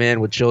grown-ass man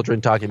with children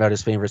talking about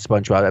his favorite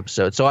SpongeBob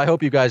episode. So I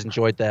hope you guys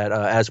enjoyed that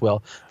as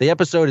well. The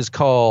episode is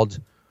called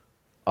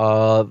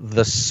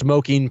The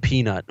Smoking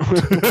Peanut,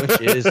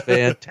 which is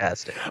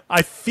fantastic.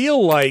 I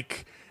feel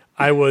like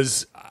when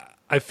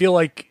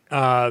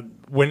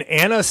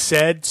Anna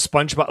said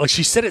SpongeBob,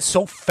 she said it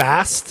so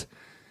fast.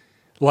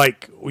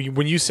 Like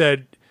when you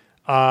said,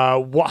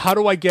 how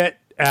do I get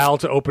Al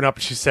to open up?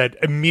 She said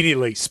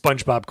immediately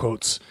SpongeBob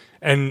quotes,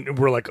 and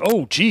we're like,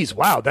 oh geez,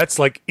 wow, that's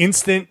like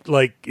instant.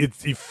 Like it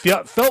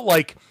felt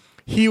like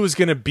he was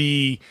gonna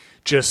be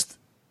just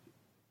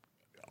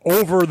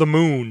over the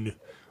moon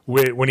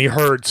when he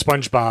heard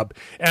SpongeBob.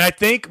 And I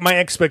think my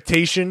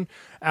expectation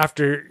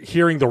after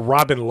hearing the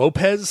Robin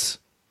Lopez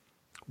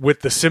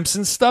with the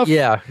Simpsons stuff.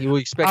 Yeah, you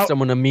would expect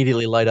someone to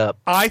immediately light up.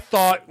 I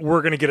thought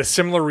we're going to get a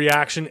similar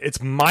reaction.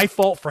 It's my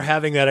fault for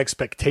having that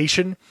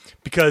expectation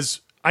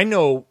because I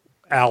know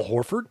Al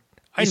Horford.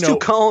 He's too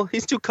calm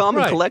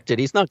and collected.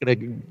 He's not going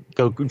to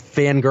go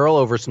fangirl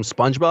over some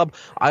SpongeBob.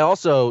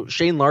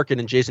 Shane Larkin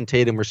and Jason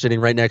Tatum were sitting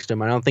right next to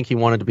him. I don't think he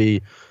wanted to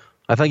be.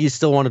 I think he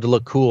still wanted to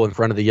look cool in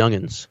front of the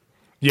youngins.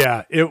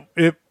 Yeah,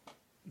 it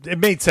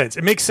made sense.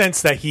 It makes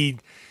sense that he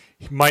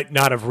might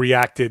not have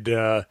reacted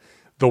the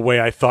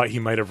way I thought he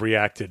might have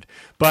reacted.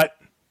 But,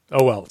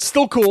 oh well, it's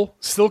still cool.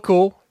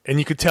 And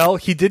you could tell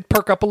he did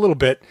perk up a little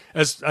bit.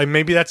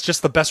 Maybe that's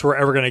just the best we're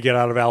ever going to get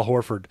out of Al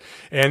Horford.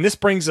 And this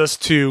brings us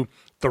to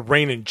the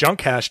Rain and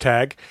Junk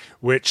hashtag,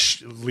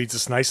 which leads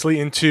us nicely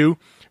into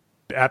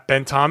at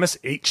Ben Thomas,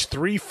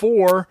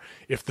 H34.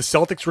 If the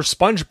Celtics were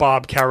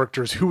SpongeBob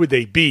characters, who would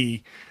they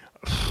be?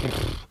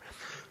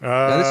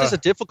 Now, this is a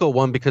difficult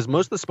one because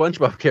most of the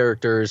SpongeBob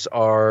characters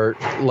are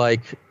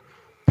like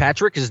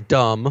Patrick is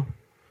dumb.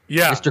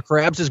 Yeah. Mr.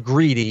 Krabs is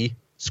greedy.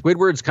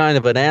 Squidward's kind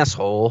of an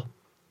asshole.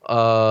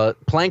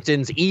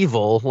 Plankton's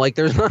evil. Like,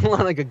 there's not a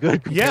lot of a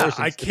good comparison. Yeah,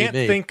 I can't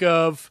think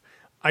of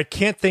I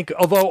can't think.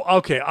 Although,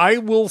 okay, I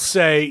will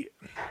say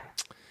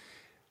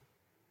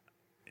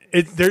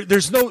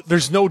there's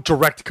no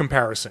direct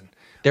comparison.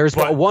 There's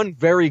one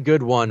very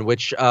good one,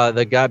 which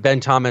the guy Ben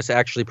Thomas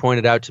actually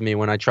pointed out to me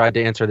when I tried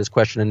to answer this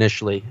question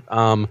initially.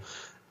 And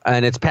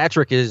it's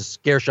Patrick is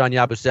Gershon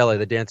Yabusele,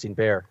 the dancing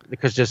bear,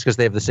 because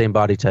they have the same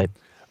body type.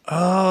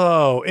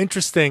 Oh,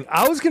 interesting.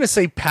 I was going to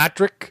say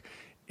Patrick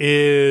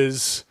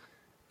is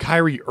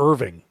Kyrie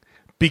Irving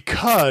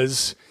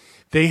because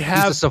they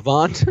have He's a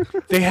savant.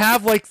 they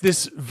have like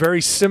this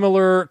very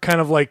similar kind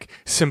of like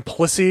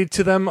simplicity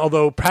to them,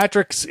 although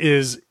Patrick's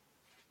is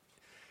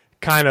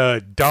kind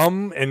of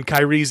dumb and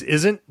Kyrie's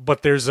isn't,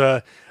 but there's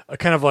a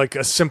kind of like a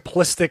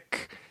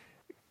simplistic,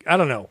 I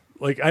don't know.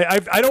 Like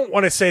I don't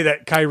want to say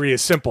that Kyrie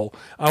is simple.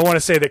 I want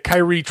to say that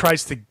Kyrie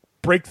tries to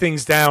break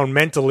things down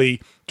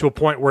mentally to a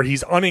point where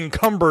he's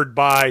unencumbered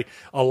by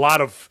a lot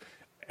of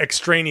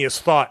extraneous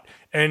thought.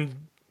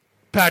 And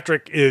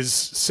Patrick is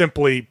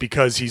simply,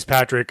 because he's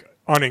Patrick,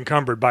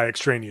 unencumbered by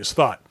extraneous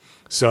thought.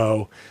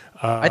 So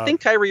I think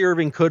Kyrie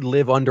Irving could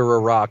live under a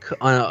rock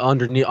on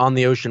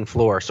the ocean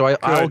floor. So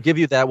I'll give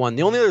you that one.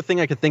 The only other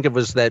thing I could think of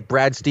was that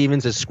Brad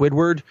Stevens is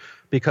Squidward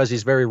because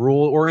he's very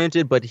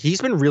rule-oriented, but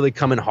he's been really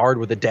coming hard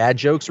with the dad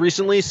jokes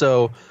recently,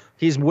 so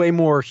he's way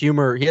more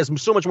humor. He has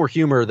so much more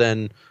humor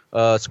than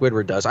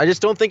Squidward does. I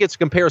just don't think it's a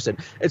comparison.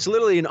 It's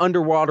literally an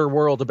underwater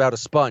world about a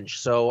sponge,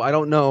 so I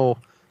don't know.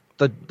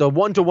 The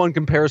one-to-one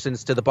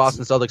comparisons to the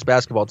Boston Celtics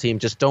basketball team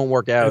just don't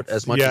work out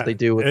as much as they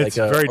do with like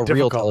a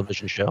real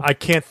television show. I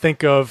can't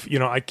think of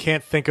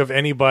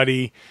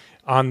anybody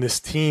on this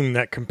team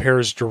that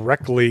compares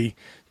directly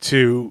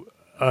to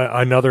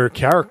another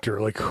character.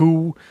 Like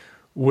who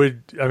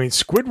would? I mean,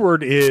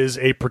 Squidward is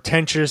a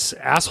pretentious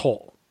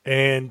asshole,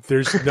 and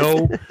there's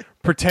no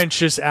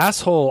pretentious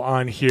asshole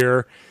on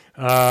here.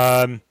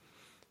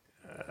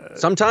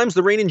 Sometimes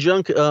the reigning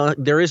junk,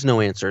 there is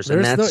no answers,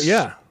 and that's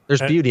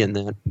There's beauty in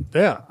that.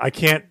 Yeah, I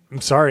can't. I'm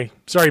sorry.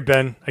 Sorry,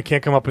 Ben. I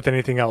can't come up with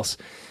anything else.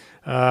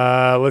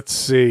 Let's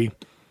see.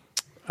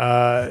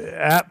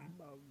 At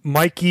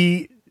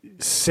Mikey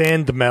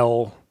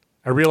Sandmel,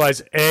 I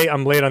realize A,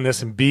 I'm late on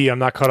this, and B, I'm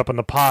not caught up on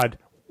the pod.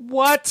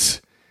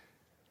 What?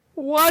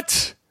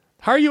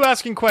 How are you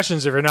asking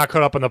questions if you're not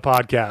caught up on the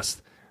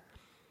podcast?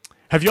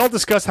 Have you all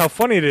discussed how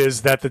funny it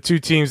is that the two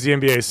teams the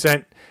NBA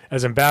sent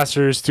as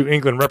ambassadors to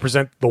England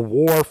represent the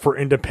war for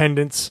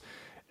independence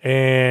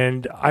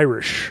and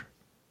Irish?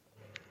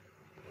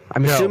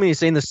 I'm assuming he's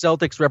saying the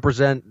Celtics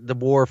represent the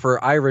war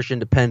for Irish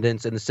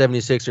independence and the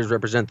 76ers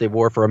represent the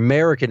war for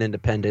American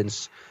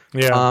independence.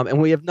 Yeah.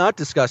 And we have not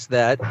discussed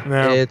that.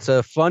 No. It's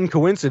a fun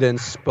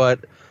coincidence,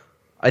 but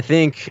I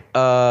think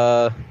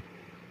I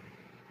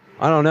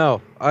don't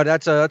know.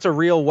 That's a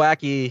real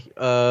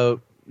wacky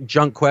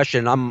junk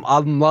question.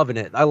 I'm loving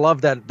it. I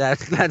love that.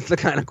 That's the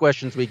kind of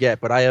questions we get,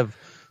 but I have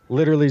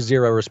literally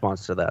zero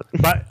response to that.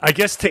 But I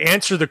guess to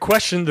answer the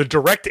question, the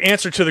direct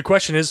answer to the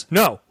question is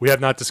no, we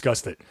have not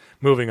discussed it.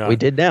 Moving on. We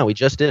did now. We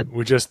just did.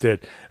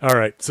 All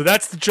right. So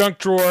that's the junk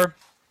drawer.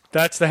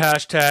 That's the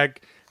hashtag.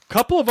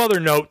 Couple of other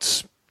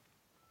notes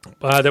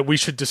that we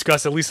should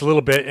discuss at least a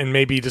little bit and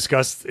maybe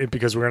discuss it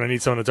because we're going to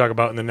need someone to talk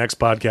about in the next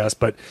podcast.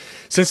 But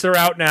since they're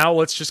out now,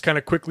 let's just kind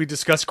of quickly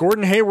discuss.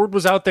 Gordon Hayward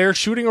was out there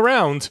shooting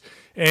around,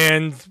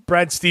 and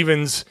Brad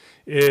Stevens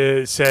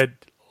said,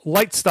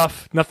 light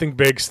stuff, nothing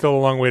big, still a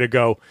long way to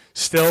go.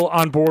 Still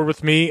on board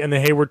with me and the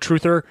Hayward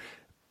Truther,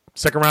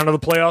 second round of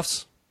the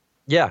playoffs?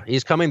 Yeah,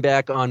 he's coming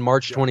back on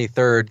March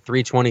 23rd,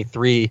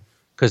 3:23,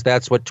 because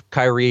that's what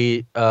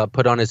Kyrie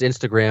put on his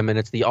Instagram, and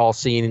it's the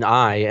all-seeing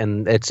eye,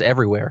 and it's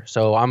everywhere.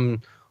 So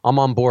I'm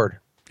on board.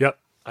 Yep,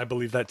 I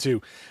believe that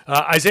too.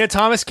 Isaiah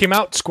Thomas came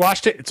out,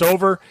 squashed it. It's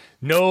over.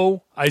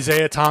 No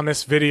Isaiah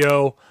Thomas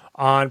video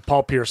on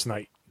Paul Pierce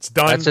night. It's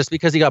done. That's just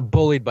because he got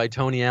bullied by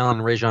Tony Allen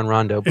and Rajon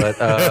Rondo.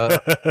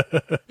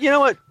 But you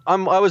know what? I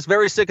was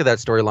very sick of that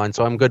storyline,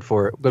 so I'm good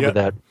for it. Good with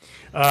that.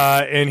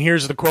 And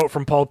here's the quote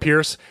from Paul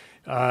Pierce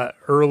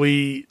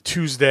early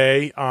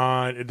Tuesday.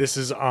 This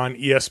is on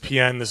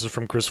ESPN. This is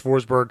from Chris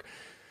Forsberg.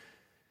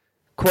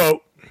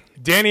 Quote,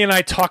 Danny and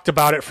I talked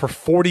about it for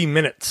 40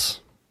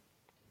 minutes.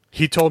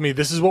 He told me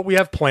this is what we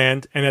have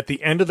planned. And at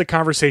the end of the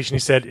conversation, he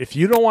said, if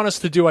you don't want us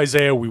to do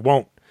Isaiah, we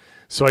won't.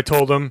 So I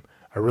told him,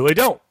 I really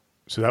don't.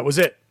 So that was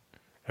it.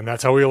 And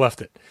that's how we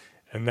left it.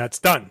 And that's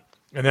done.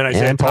 And then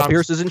Isaiah Paul Thomas,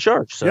 Pierce is in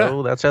charge.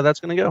 So that's how that's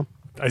going to go.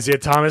 Isaiah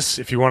Thomas,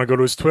 if you want to go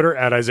to his Twitter,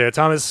 at Isaiah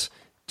Thomas,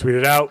 tweet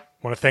it out.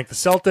 Want to thank the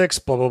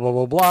Celtics, blah, blah, blah,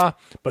 blah, blah.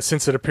 But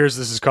since it appears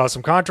this has caused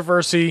some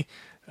controversy,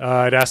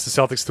 I'd ask the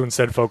Celtics to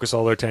instead focus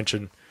all their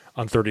attention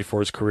on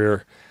 34's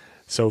career.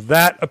 So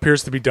that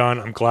appears to be done.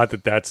 I'm glad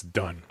that that's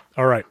done.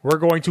 All right, we're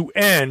going to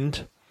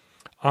end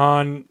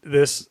on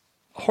this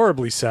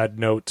horribly sad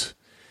note.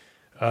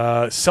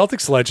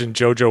 Celtics legend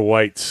JoJo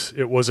White,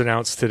 it was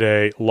announced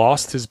today,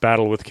 lost his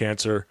battle with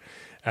cancer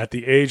at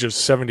the age of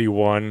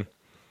 71.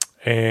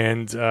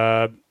 And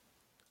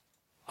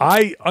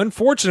I,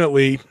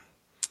 unfortunately,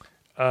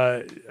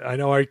 I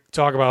know I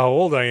talk about how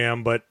old I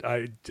am, but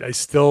I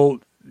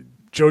still,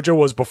 JoJo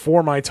was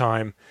before my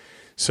time,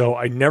 so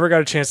I never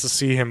got a chance to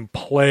see him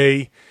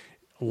play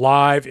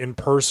live in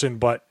person,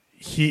 but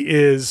he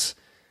is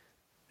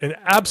an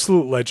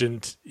absolute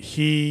legend.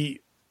 He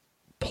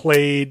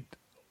played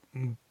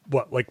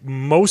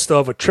most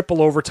of a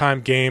triple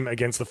overtime game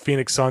against the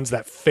Phoenix Suns,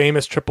 that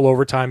famous triple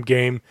overtime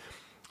game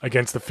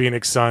against the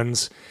Phoenix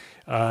Suns.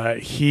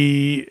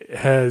 He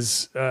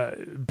has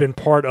been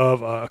part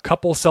of a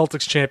couple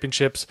Celtics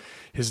championships.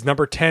 His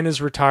number 10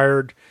 is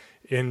retired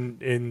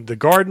in the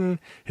Garden.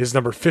 His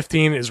number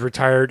 15 is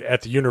retired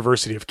at the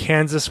University of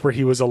Kansas, where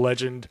he was a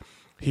legend.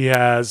 He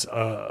has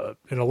an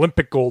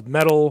Olympic gold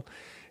medal.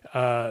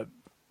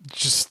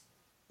 Just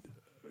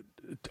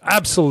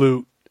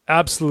absolute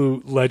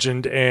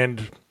legend.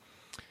 And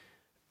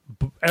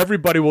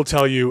everybody will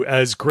tell you,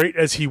 as great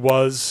as he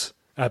was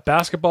at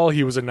basketball,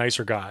 he was a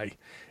nicer guy.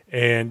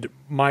 And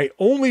my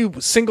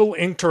only single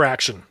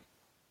interaction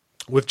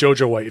with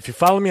JoJo White, if you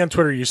follow me on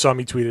Twitter, you saw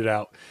me tweet it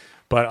out,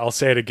 but I'll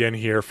say it again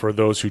here for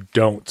those who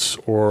don't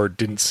or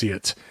didn't see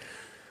it.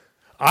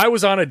 I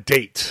was on a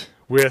date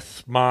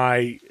with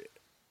my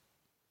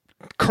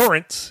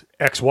current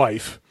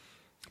ex-wife,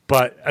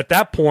 but at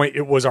that point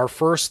it was our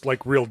first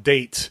real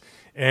date,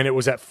 and it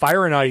was at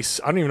Fire and Ice.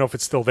 I don't even know if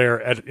it's still there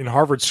in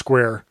Harvard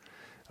Square.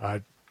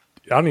 I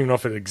don't even know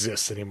if it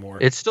exists anymore.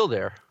 It's still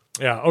there.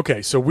 Yeah.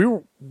 Okay. So we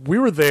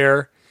were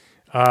there,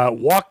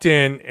 walked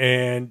in,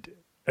 and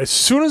as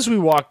soon as we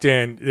walked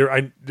in,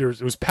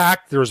 it was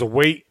packed. There was a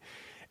wait,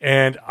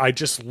 and I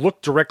just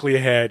looked directly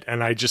ahead,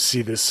 and I just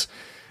see this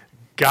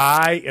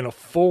guy in a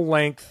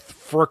full-length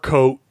fur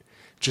coat,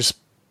 just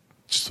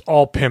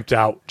all pimped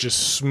out,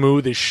 just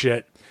smooth as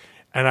shit.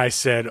 And I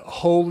said,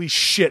 "Holy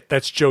shit,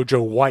 that's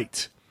JoJo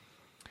White!"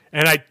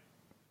 And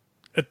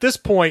at this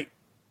point,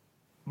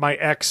 my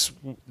ex,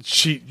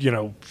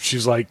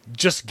 she's like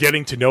just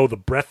getting to know the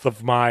breadth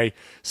of my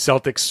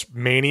Celtics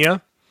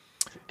mania.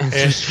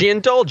 And she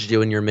indulged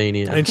you in your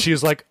mania. And she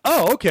was like,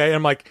 "Oh, okay." And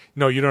I'm like,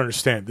 "No, you don't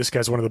understand. This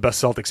guy's one of the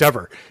best Celtics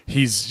ever.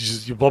 He's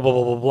just blah, blah,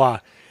 blah, blah, blah."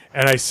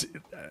 And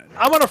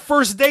I'm on a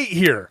first date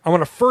here. I'm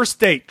on a first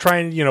date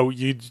trying,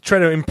 you try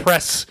to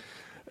impress,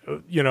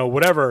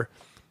 whatever.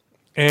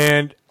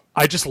 And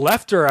I just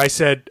left her. I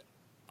said,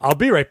 "I'll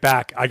be right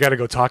back. I got to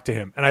go talk to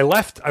him." And I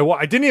left.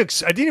 I didn't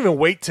even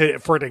wait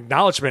for an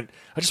acknowledgement.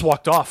 I just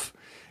walked off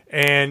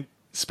and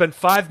spent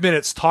 5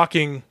 minutes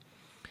talking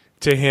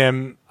to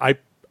him. I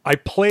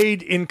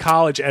played in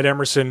college at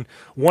Emerson.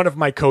 One of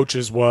my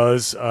coaches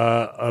was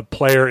a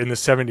player in the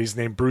 70s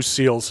named Bruce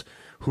Seals,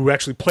 who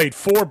actually played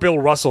for Bill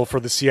Russell for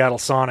the Seattle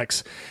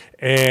Sonics.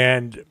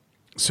 And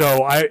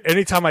so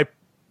anytime I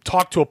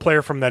talked to a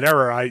player from that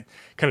era, I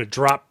kind of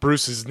dropped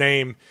Bruce's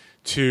name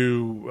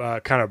to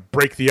kind of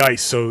break the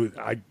ice. So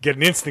I get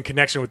an instant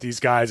connection with these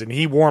guys, and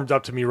he warmed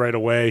up to me right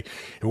away.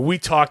 And we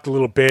talked a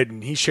little bit,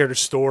 and he shared a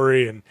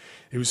story, and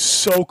it was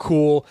so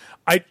cool.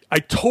 I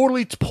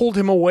totally pulled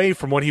him away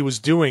from what he was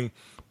doing,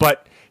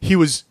 but he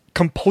was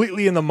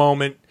completely in the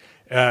moment,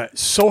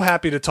 so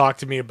happy to talk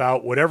to me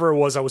about whatever it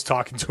was I was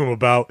talking to him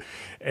about.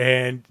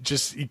 And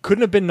just, he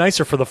couldn't have been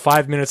nicer for the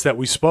 5 minutes that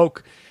we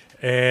spoke.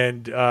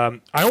 And I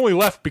only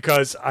left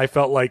because I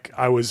felt like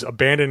I was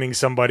abandoning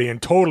somebody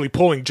and totally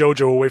pulling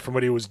JoJo away from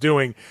what he was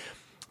doing.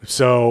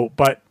 So,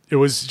 but it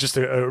was just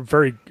a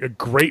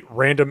great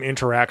random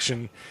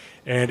interaction,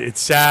 and it's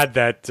sad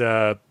that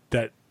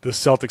that the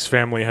Celtics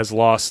family has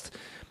lost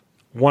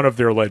one of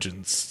their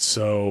legends.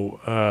 So,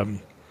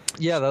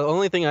 yeah, the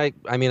only thing I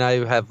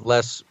have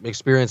less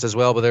experience as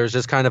well, but there was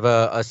just kind of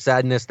a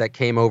sadness that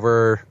came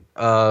over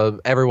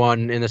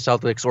everyone in the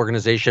Celtics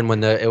organization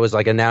when it was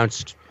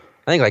announced.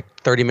 I think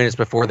 30 minutes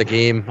before the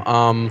game.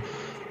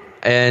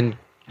 And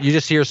you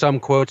just hear some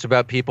quotes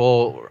about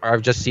people.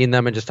 I've just seen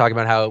them and just talking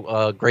about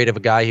how great of a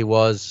guy he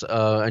was,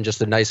 and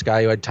just a nice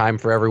guy who had time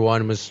for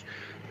everyone, was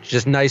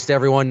just nice to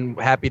everyone,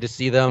 happy to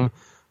see them.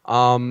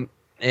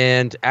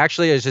 And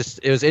actually it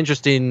was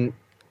interesting.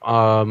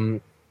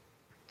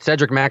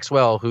 Cedric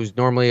Maxwell, who's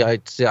normally I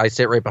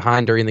sit right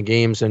behind during the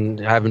games and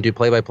have him do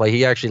play-by-play.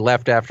 He actually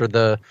left after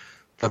the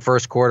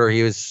first quarter.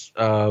 He was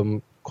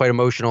quite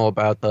emotional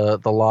about the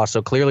loss.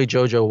 So clearly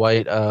JoJo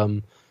White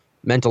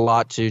meant a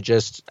lot to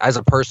just as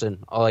a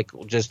person,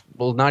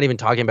 not even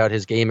talking about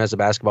his game as a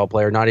basketball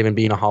player, not even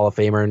being a Hall of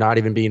Famer, not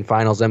even being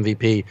finals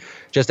MVP,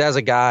 just as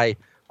a guy,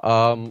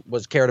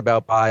 was cared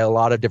about by a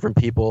lot of different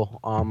people.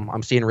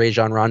 I'm seeing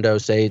Rajon Rondo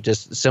say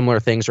just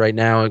similar things right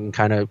now and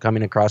kind of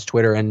coming across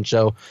Twitter. And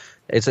so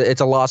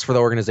it's a loss for the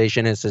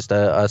organization. It's just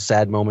a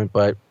sad moment,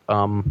 but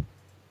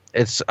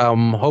it's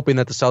hoping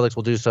that the Celtics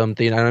will do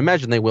something, and I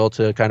imagine they will,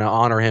 to kind of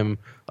honor him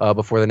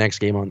before the next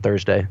game on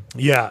Thursday.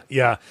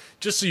 Yeah.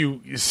 Just so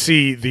you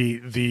see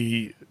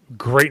the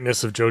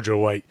greatness of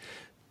JoJo White.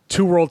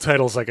 2 world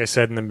titles, like I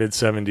said, in the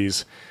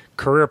mid-'70s.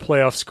 Career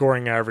playoff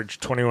scoring average,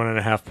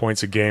 21.5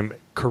 points a game.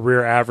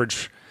 Career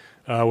average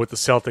with the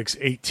Celtics,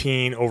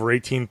 over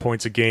 18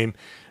 points a game.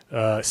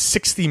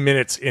 60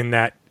 minutes in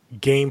that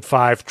Game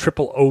 5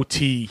 triple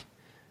OT.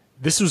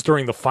 This was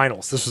during the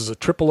finals. This was a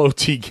triple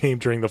OT game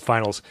during the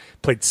finals.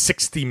 Played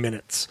 60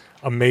 minutes.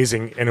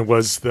 Amazing. And it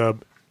was the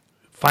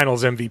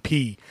finals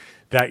MVP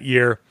that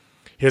year.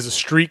 He has a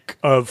streak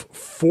of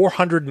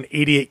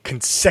 488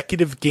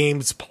 consecutive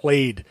games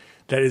played.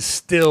 That is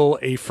still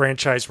a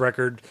franchise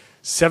record.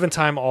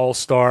 7-time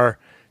All-Star.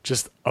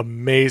 Just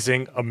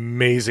amazing,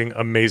 amazing,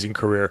 amazing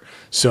career.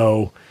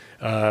 So,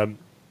 as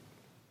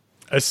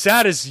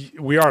sad as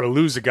we are to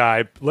lose a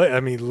guy,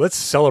 let's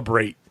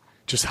celebrate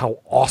just how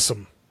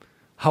awesome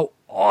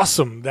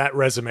that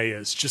resume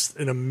is. Just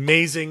an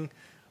amazing,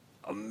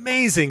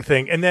 amazing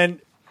thing. And then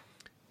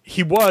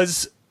he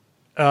was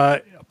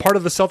part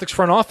of the Celtics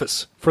front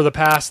office for the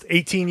past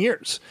 18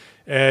 years,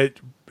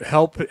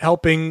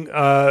 helping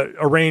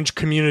arrange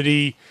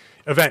community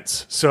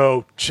events.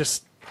 So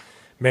just,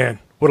 man,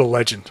 what a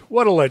legend.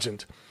 What a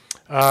legend.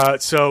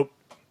 So,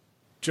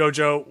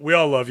 JoJo, we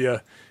all love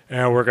you,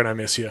 and we're going to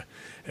miss you.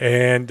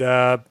 And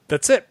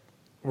that's it.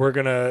 We're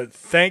going to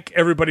thank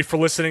everybody for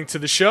listening to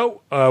the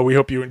show. We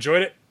hope you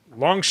enjoyed it.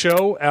 Long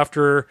show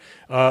after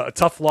a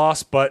tough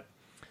loss, but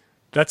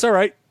that's all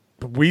right.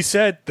 We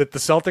said that the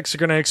Celtics are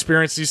going to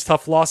experience these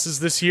tough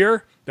losses this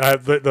year,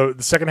 the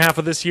second half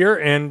of this year,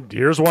 and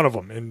here's one of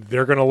them, and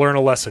they're going to learn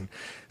a lesson.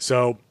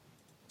 So,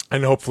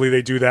 and hopefully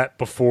they do that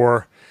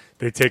before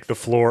they take the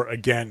floor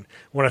again.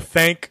 I want to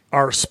thank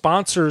our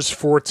sponsors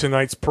for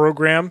tonight's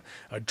program,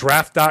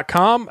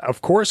 Draft.com.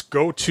 Of course,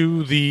 go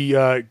to the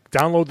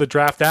download the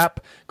Draft app,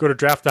 go to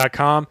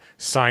Draft.com,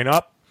 sign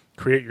up,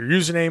 create your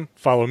username,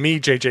 follow me,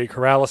 JJ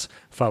Corrales,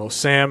 follow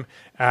Sam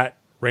at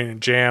Rain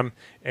and Jam,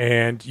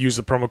 and use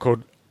the promo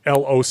code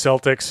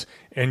LOCeltics,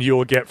 and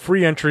you'll get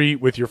free entry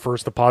with your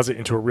first deposit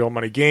into a real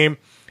money game.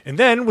 And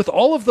then with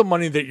all of the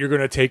money that you're going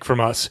to take from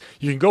us,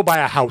 you can go buy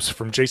a house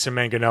from Jason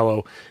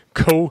Manganello.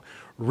 Go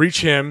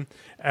reach him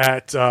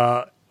at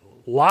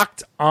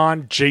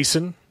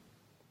lockedonjason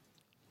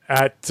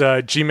at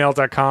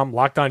gmail.com,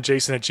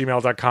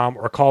 lockedonjason@gmail.com,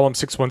 or call him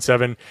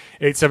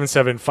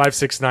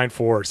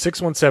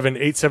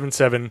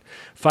 617-877-5694,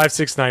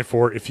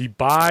 617-877-5694. If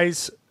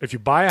you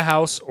buy a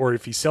house or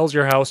if he sells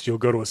your house, you'll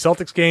go to a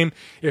Celtics game.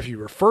 If you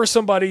refer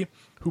somebody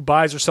who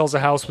buys or sells a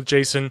house with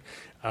Jason,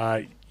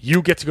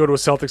 you get to go to a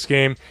Celtics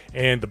game,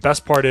 and the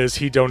best part is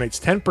he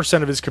donates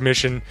 10% of his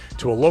commission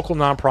to a local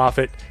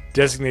nonprofit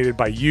designated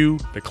by you,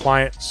 the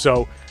client.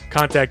 So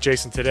contact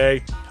Jason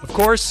today. Of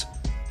course,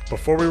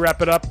 before we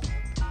wrap it up,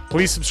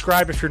 please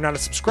subscribe if you're not a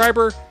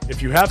subscriber.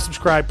 If you have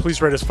subscribed, please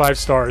rate us 5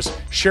 stars.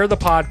 Share the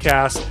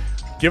podcast.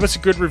 Give us a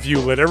good review.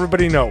 Let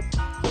everybody know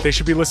they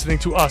should be listening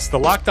to us, the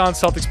Locked On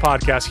Celtics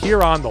podcast,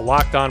 here on the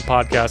Locked On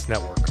Podcast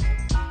Network.